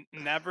 she's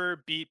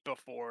never beat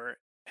before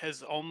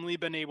has only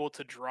been able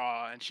to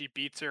draw, and she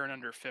beats her in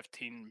under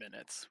 15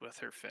 minutes with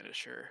her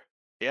finisher.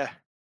 Yeah.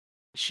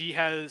 She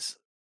has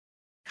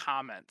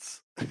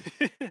comments.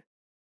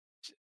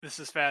 This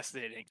is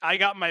fascinating. I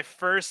got my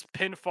first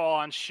pinfall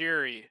on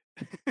Shiri.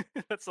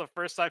 That's the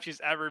first time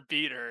she's ever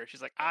beat her.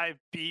 She's like, I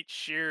beat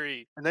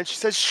Shiri. And then she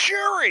says,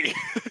 "Shuri."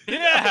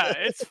 Yeah,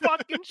 it's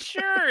fucking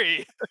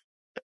Shuri.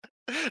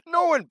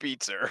 No one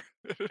beats her.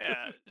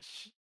 Yeah,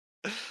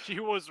 she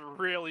was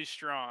really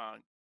strong.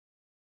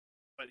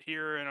 But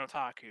here in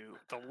Otaku,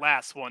 the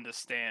last one to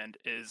stand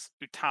is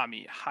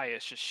Utami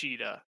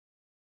Hayashishita.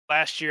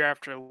 Last year,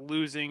 after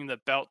losing the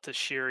belt to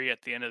Shiri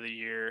at the end of the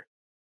year,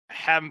 I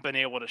haven't been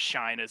able to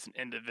shine as an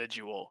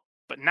individual.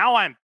 But now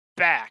I'm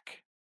back,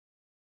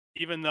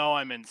 even though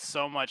I'm in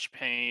so much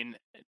pain.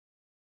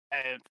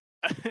 And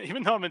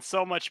even though I'm in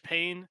so much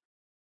pain,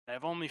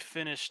 I've only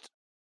finished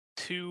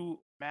 2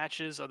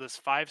 matches of this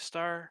 5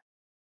 star.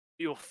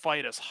 We will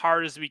fight as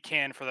hard as we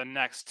can for the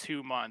next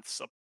 2 months.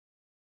 So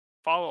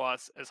follow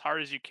us as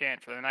hard as you can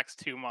for the next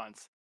 2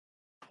 months.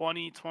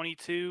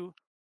 2022,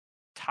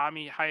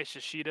 Tommy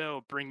Hayashishita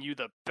will bring you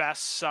the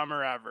best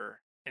summer ever.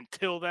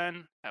 Until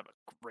then, have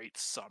a great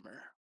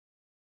summer.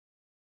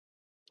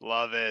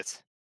 Love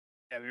it.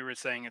 Yeah, we were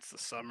saying it's the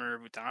summer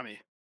of Utami.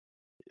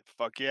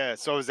 Fuck yeah.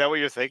 So is that what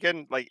you're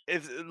thinking? Like,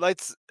 if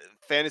let's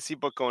fantasy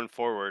book going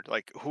forward.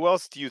 Like, who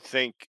else do you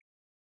think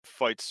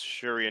fights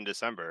Shuri in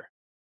December?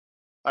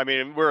 I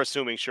mean, we're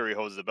assuming Shuri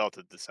holds the belt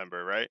in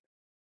December, right?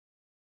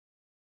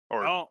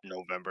 Or Oh,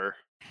 November.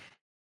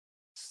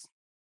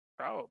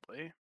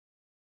 probably.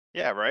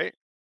 Yeah, right?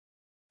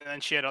 And then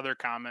she had other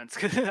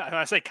comments. When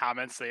I say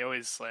comments, they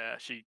always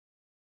she.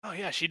 Oh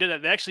yeah, she did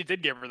it. They actually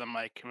did give her the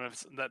mic.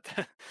 That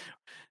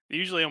they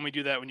usually only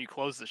do that when you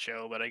close the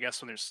show, but I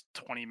guess when there's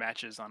 20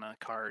 matches on a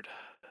card,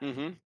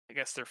 Mm-hmm. I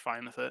guess they're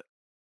fine with it.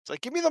 It's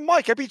like, give me the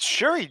mic. I beat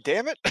Shuri,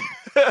 damn it.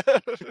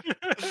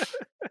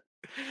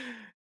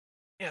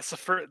 Yeah,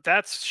 so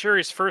that's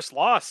Shuri's first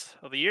loss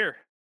of the year.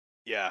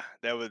 Yeah,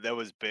 that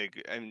was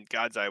big. And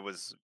God's Eye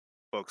was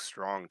booked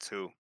strong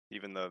too.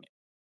 Even the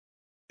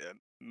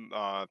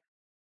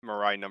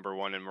Mirai number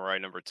one and Mirai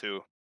number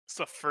two. It's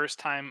the first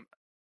time.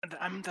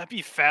 That'd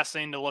be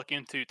fascinating to look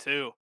into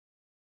too.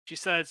 She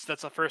says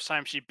that's the first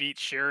time she beat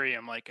Shuri.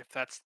 I'm like, if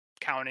that's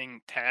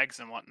counting tags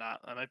and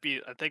whatnot, that might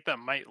be. I think that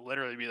might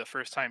literally be the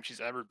first time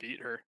she's ever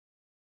beat her.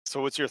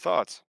 So what's your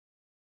thoughts?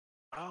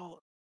 Well,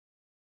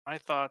 my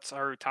thoughts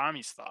are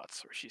Tommy's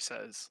thoughts, where she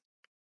says,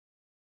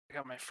 I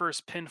got my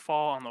first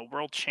pinfall on the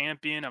world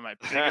champion and my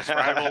biggest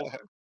rival,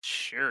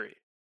 Shuri.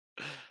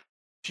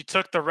 She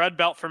took the red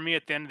belt from me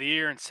at the end of the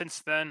year, and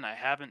since then, I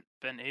haven't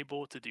been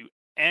able to do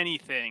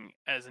anything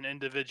as an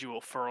individual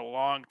for a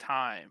long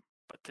time.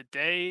 But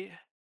today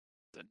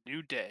is a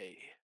new day.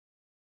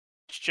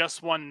 It's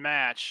just one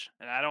match,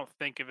 and I don't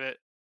think of it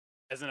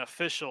as an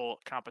official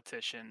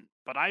competition,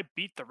 but I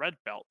beat the red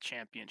belt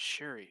champion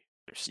Shuri.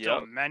 There's still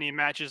Yep, many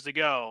matches to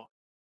go,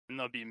 and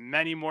there'll be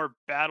many more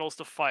battles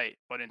to fight.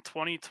 But in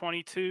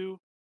 2022,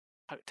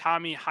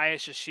 Tommy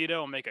Hayashishita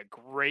will make a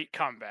great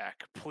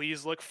comeback.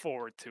 Please look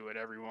forward to it,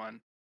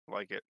 everyone.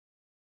 like it.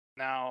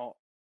 Now,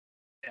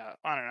 Yeah,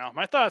 I don't know.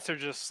 My thoughts are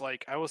just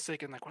like I was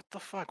thinking, like, what the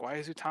fuck? Why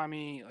is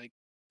Utami like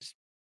just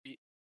be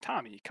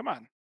Tommy? Come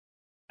on.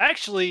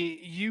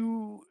 Actually,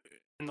 you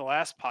in the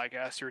last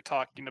podcast you were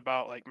talking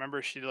about like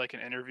remember she did like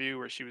an interview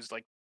where she was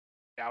like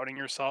doubting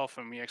herself,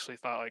 and we actually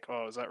thought like,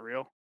 oh, is that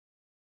real?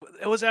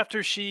 It was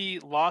after she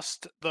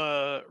lost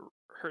the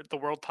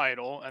world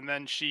title, and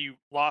then she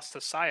lost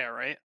to Saya,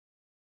 right?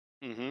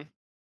 Hmm.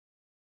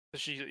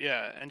 She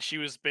yeah, and she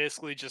was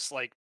basically just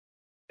like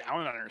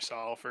down on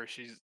herself, or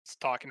she's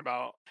talking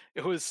about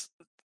it was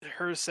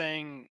her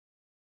saying,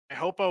 "I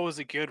hope I was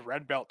a good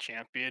red belt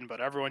champion, but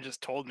everyone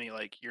just told me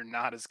like you're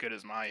not as good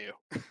as Mayu."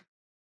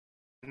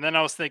 And then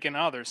I was thinking,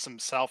 oh, there's some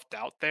self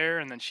doubt there,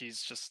 and then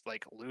she's just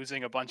like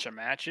losing a bunch of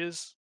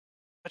matches,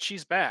 but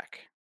she's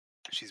back.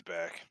 She's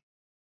back.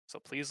 So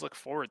please look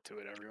forward to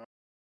it, everyone.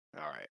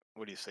 All right.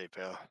 What do you say,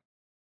 pal?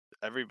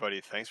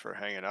 Everybody, thanks for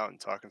hanging out and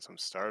talking some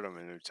Stardom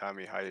and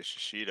Utami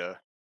Hayashishita.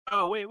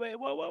 Oh wait,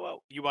 whoa!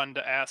 You wanted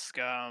to ask?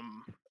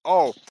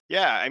 Oh,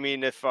 yeah. I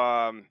mean, if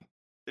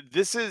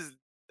this is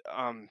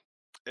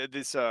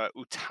this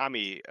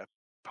Utami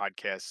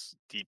podcast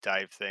deep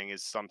dive thing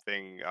is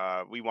something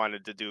we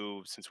wanted to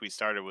do since we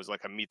started, was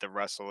like a meet the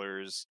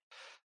wrestlers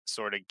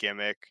sort of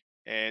gimmick.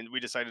 And we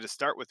decided to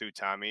start with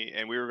Utami,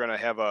 and we were going to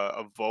have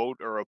a vote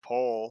or a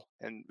poll,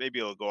 and maybe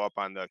it'll go up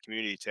on the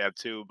community tab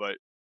too. But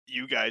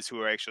you guys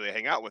who are actually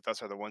hang out with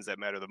us are the ones that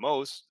matter the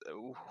most.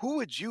 Who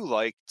would you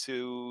like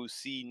to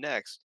see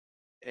next?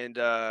 And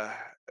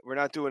we're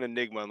not doing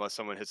Enigma unless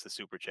someone hits the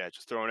super chat.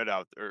 Just throwing it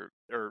out. Or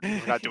we're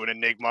not doing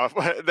Enigma.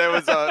 That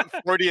was a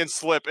Freudian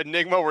slip.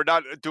 Enigma, we're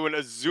not doing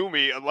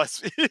Azumi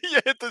unless you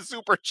hit the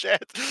super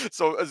chat.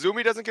 So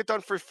Azumi doesn't get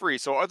done for free.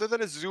 So other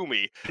than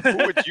Azumi, who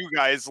would you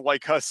guys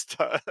like us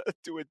to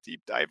do a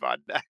deep dive on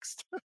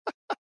next?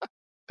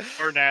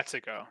 Or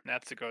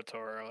Natsuko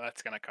Toro.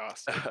 That's gonna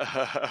cost it.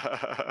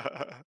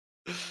 Oh,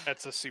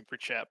 That's a super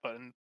chat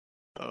button.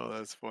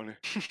 that's funny.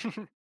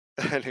 Enigma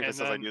And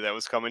says I then knew that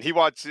was coming. He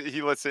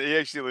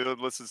actually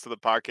listens to the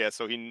podcast,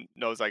 so he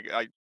knows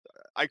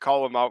I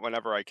call him out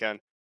whenever I can.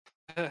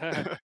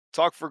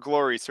 Talk for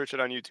Glory. Search it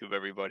on YouTube,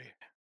 everybody.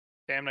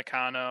 Tam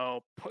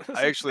Nakano.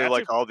 I actually Natsu.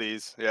 like all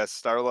these. Yeah,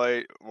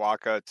 Starlight,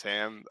 Waka,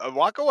 Tam.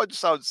 Waka one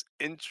sounds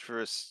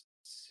interesting.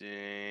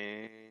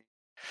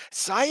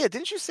 Saya,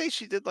 didn't you say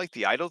she did like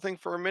the idol thing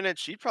for a minute?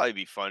 She'd probably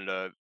be fun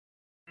to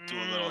do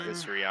a little Mm,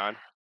 history on.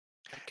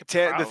 I could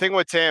The probably. thing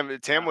with Tam, Yeah.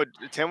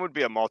 Tam would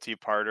be a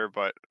multi-parter,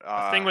 but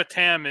The thing with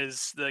Tam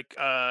is like,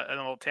 and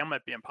well, Tam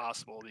might be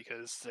impossible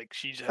because like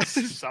she just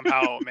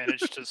somehow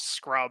managed to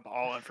scrub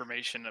all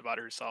information about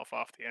herself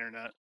off the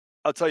internet.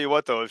 I'll tell you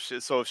what though,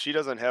 if she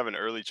doesn't have an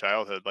early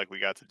childhood like we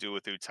got to do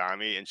with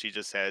Utami, and she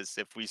just has,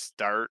 if we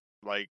start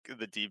like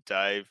the deep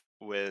dive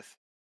with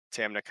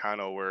Tam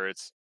Nakano, where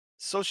it's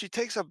so she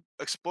takes a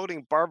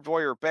exploding barbed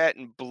wire bat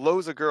and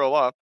blows a girl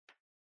up,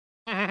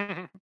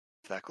 Oh,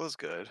 that goes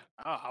good.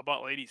 how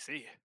about Lady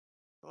C?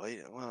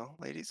 Well,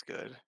 lady's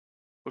good.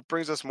 What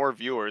brings us more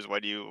viewers?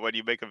 Why do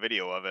you make a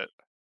video of it?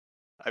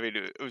 I mean,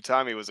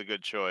 Utami was a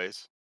good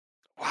choice.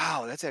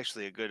 Wow, that's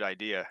actually a good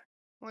idea.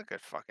 Look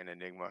at fucking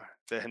Enigma,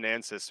 the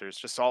Hanan sisters,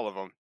 just all of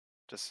them.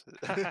 Just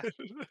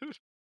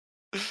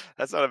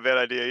that's not a bad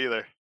idea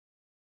either.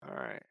 All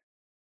right.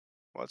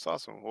 Well, it's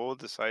awesome. We'll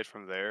decide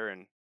from there.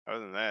 And other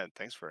than that,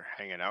 thanks for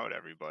hanging out,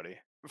 everybody.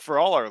 For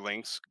all our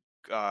links,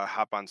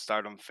 hop on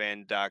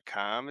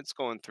stardomfan.com. It's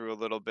going through a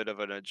little bit of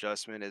an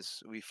adjustment as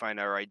we find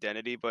our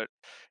identity, but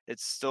it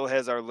still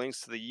has our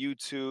links to the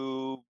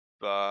YouTube.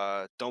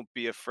 Don't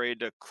be afraid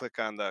to click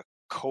on the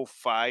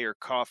Ko-Fi or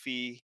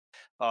Coffee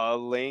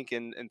link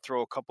and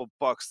throw a couple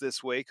bucks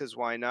this way, because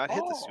why not?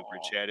 Hit the super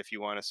Oh. chat if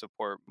you want to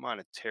support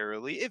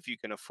monetarily, if you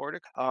can afford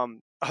it.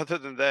 Other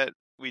than that,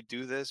 we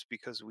do this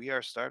because we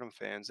are Stardom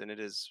fans, and it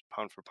is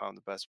pound for pound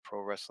the best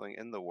pro wrestling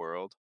in the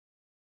world.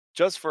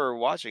 Just for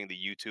watching the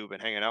YouTube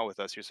and hanging out with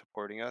us, you're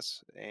supporting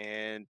us.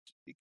 And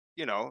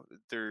you know,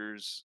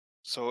 there's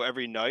so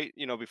every night,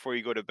 before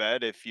you go to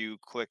bed, if you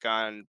click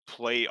on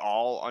play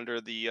all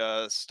under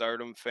the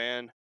Stardom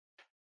fan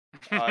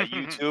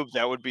YouTube,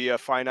 that would be a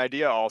fine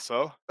idea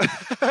also.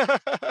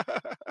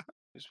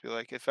 Just be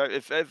like, if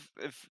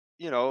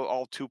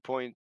all 2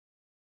 point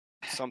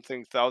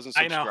something thousand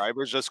I know,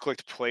 subscribers just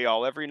clicked play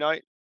all every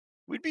night,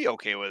 we'd be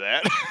okay with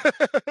that.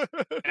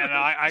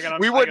 and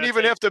We I wouldn't gotta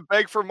even take. have to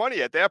beg for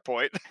money at that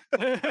point.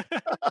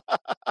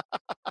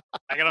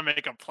 I gotta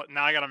make a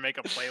now. I gotta make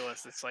a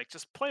playlist. It's like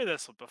just play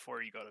this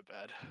before you go to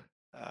bed,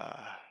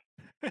 Uh,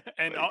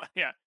 and but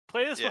yeah,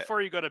 play this yeah.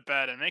 before you go to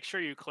bed, and make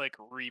sure you click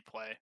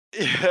replay.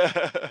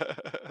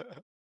 Yeah.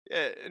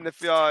 Yeah, and if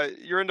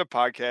you're into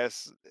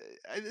podcasts,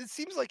 it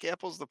seems like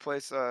Apple's the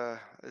place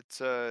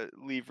to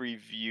leave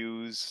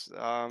reviews.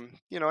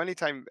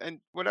 Anytime and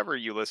whatever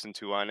you listen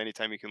to on,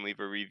 anytime you can leave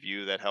a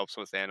review, that helps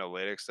with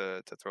analytics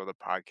to throw the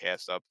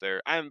podcast up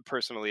there. I'm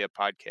personally a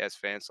podcast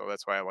fan, so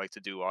that's why I like to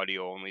do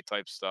audio only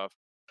type stuff.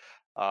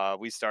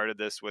 We started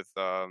this with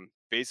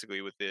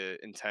basically with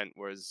the intent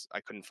was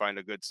I couldn't find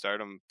a good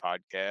Stardom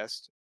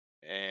podcast,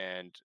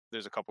 and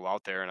there's a couple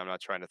out there, and I'm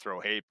not trying to throw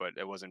hate, but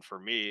it wasn't for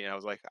me. And I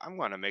was like, I'm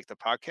gonna make the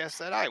podcast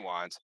that I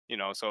want.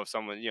 So if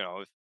someone,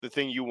 if the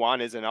thing you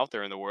want isn't out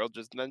there in the world,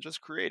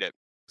 just create it.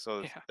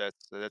 So Yeah.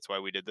 that's why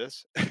we did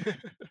this.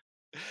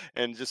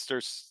 And just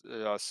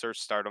search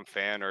Stardom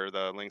Fan, or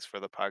the links for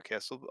the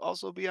podcast will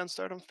also be on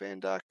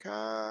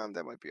StardomFan.com.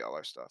 That might be all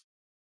our stuff.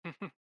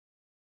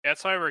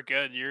 That's why we're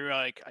good. You're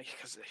like,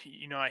 because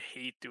I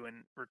hate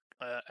doing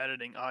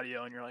editing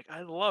audio, and you're like,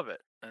 I love it,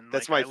 and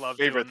That's like my I love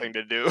favorite doing,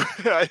 thing to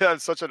do. I'm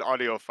such an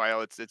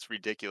audiophile. It's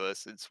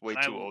ridiculous. It's way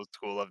and too old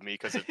school of me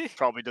because it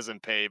probably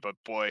doesn't pay. But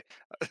boy,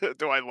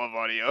 do I love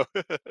audio.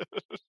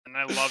 and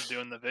I love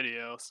doing the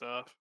video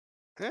stuff.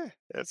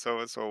 So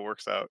it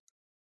works out.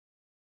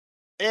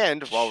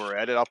 And while we're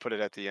at it, I'll put it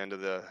at the end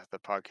of the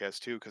podcast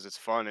too, because it's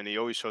fun, and he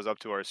always shows up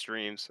to our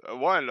streams.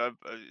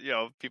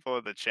 People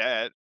in the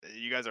chat,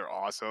 you guys are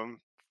awesome.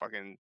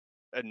 Fucking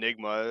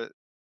Enigma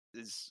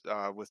is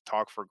with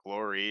Talk for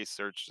Glory.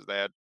 Search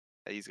that.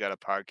 He's got a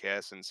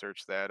podcast, and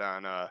search that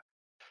on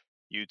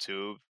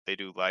YouTube. They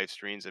do live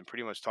streams and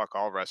pretty much talk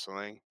all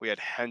wrestling. We had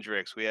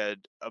Hendrix. We had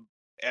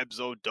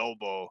Abzo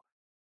Dolbo.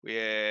 We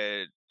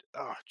had,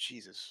 oh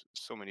Jesus,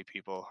 so many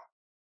people.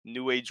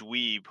 New Age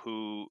Weeb,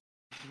 who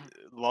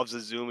loves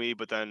Azumi,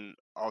 but then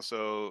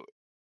also,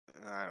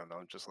 I don't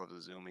know, just loves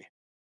Azumi.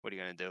 What are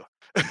you gonna do?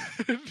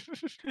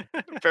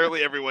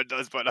 Apparently everyone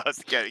does, but us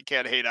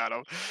can't hate on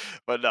them.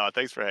 But no,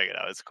 thanks for hanging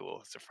out. It's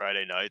cool. It's a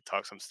Friday night.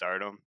 Talk some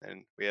Stardom,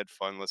 and we had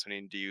fun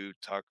listening to you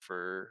talk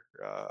for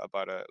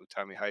about a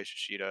Utami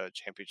Hayashishita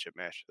championship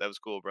match. That was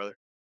cool, brother.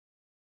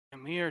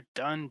 And we are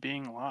done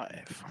being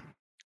live.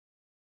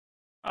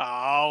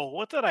 Oh,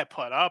 what did I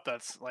put up?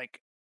 That's like,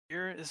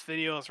 here this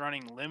video is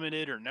running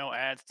limited or no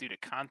ads due to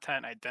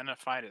content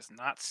identified as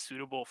not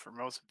suitable for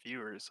most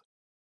viewers.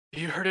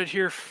 You heard it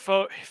here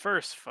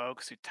first,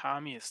 folks.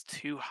 Utami is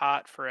too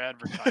hot for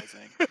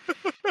advertising.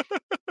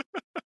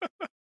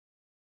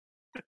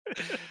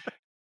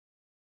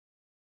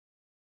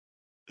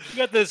 You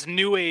got this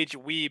new age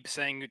weeb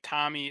saying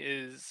Utami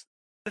is.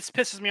 This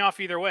pisses me off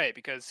either way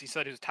because he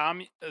said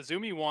Utami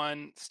Azumi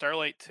 1,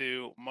 Starlight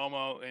 2,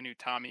 Momo and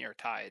Utami are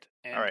tied.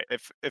 All And right,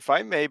 if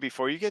I may,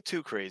 before you get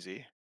too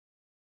crazy,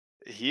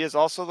 he is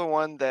also the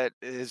one that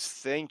has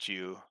thanked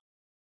you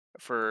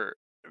for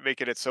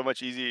making it so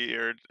much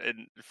easier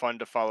and fun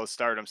to follow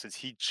Stardom, since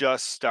he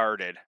just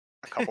started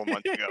a couple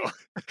months ago.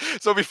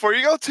 So before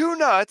you go too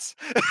nuts,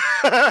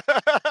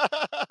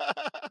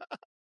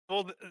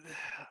 well,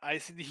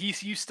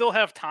 you still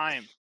have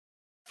time.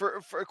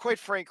 for quite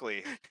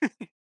frankly,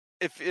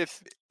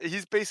 if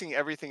he's basing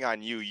everything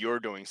on you, you're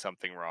doing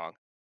something wrong.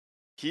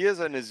 He is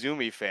an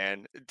Izumi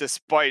fan,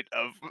 despite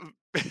of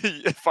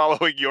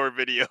following your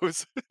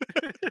videos.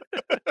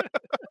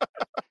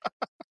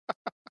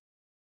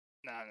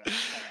 No, no,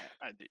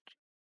 I do.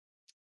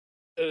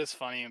 It is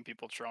funny when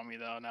people troll me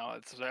though. Now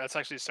that's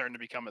actually starting to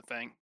become a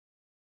thing.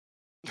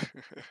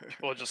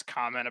 People just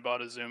comment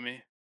about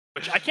Azumi,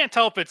 which I can't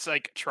tell if it's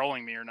like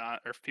trolling me or not,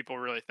 or if people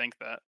really think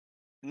that.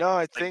 No,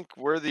 I Like, think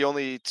we're the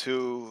only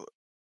two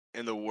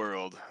in the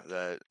world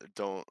that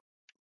don't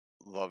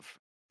love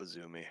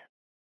Izumi.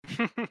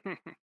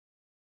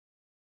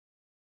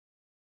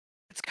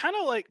 it's kind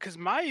of like because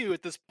Mayu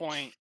at this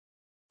point,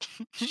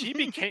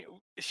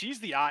 she's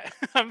the eye.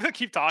 I'm gonna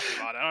keep talking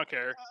about it. I don't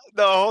care.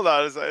 No, hold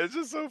on a second. It's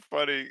just so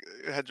funny.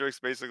 Hendrix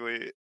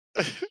basically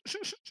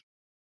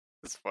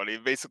it's funny.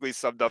 It basically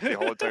summed up the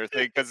whole entire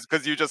thing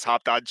because you just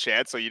hopped on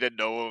chat, so you didn't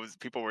know what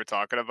people were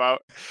talking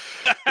about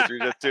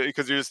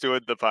because you're just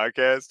doing the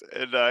podcast.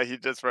 And he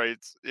just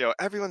writes,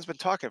 everyone's been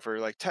talking for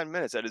like 10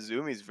 minutes at a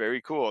Zoom. He's very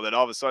cool. Then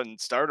all of a sudden,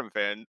 Stardom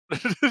fan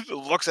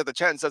looks at the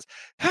chat and says,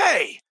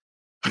 "Hey,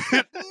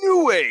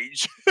 New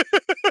Age."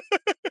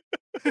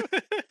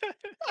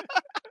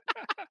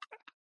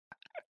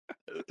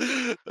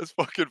 That's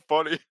fucking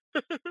funny.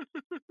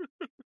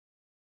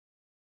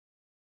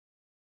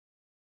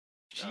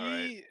 All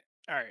right. She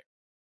all right.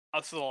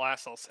 That's the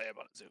last I'll say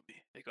about Azumi.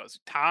 It goes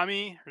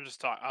Tommy, or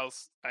just talk. I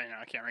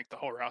can't rank the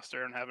whole roster.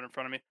 I don't have it in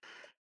front of me.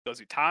 It goes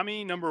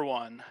Utami number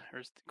one.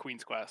 There's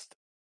Queen's Quest.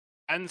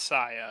 Then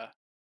Saya.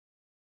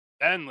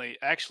 Then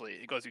actually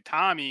it goes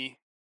Utami,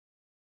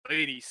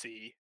 Lady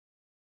C,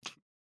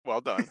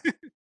 Well done.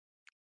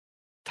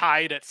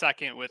 tied at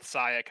second with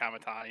Saya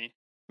Kamatani.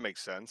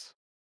 Makes sense.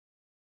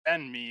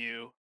 Then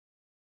Miyu.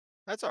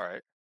 That's all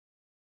right.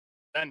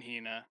 Then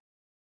Hina.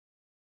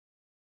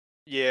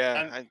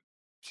 Yeah, Then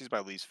she's my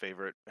least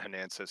favorite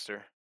Hanan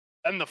sister.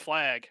 then the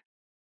flag.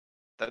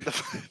 Then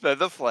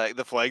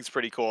the flag's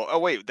pretty cool. Oh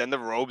wait, then the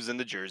robes and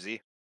the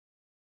jersey.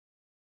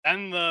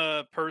 Then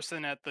the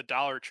person at the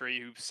Dollar Tree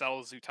who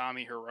sells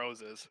Utami her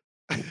roses.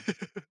 Then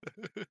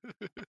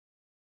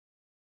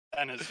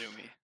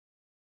Azumi.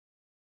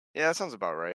 Yeah, that sounds about right.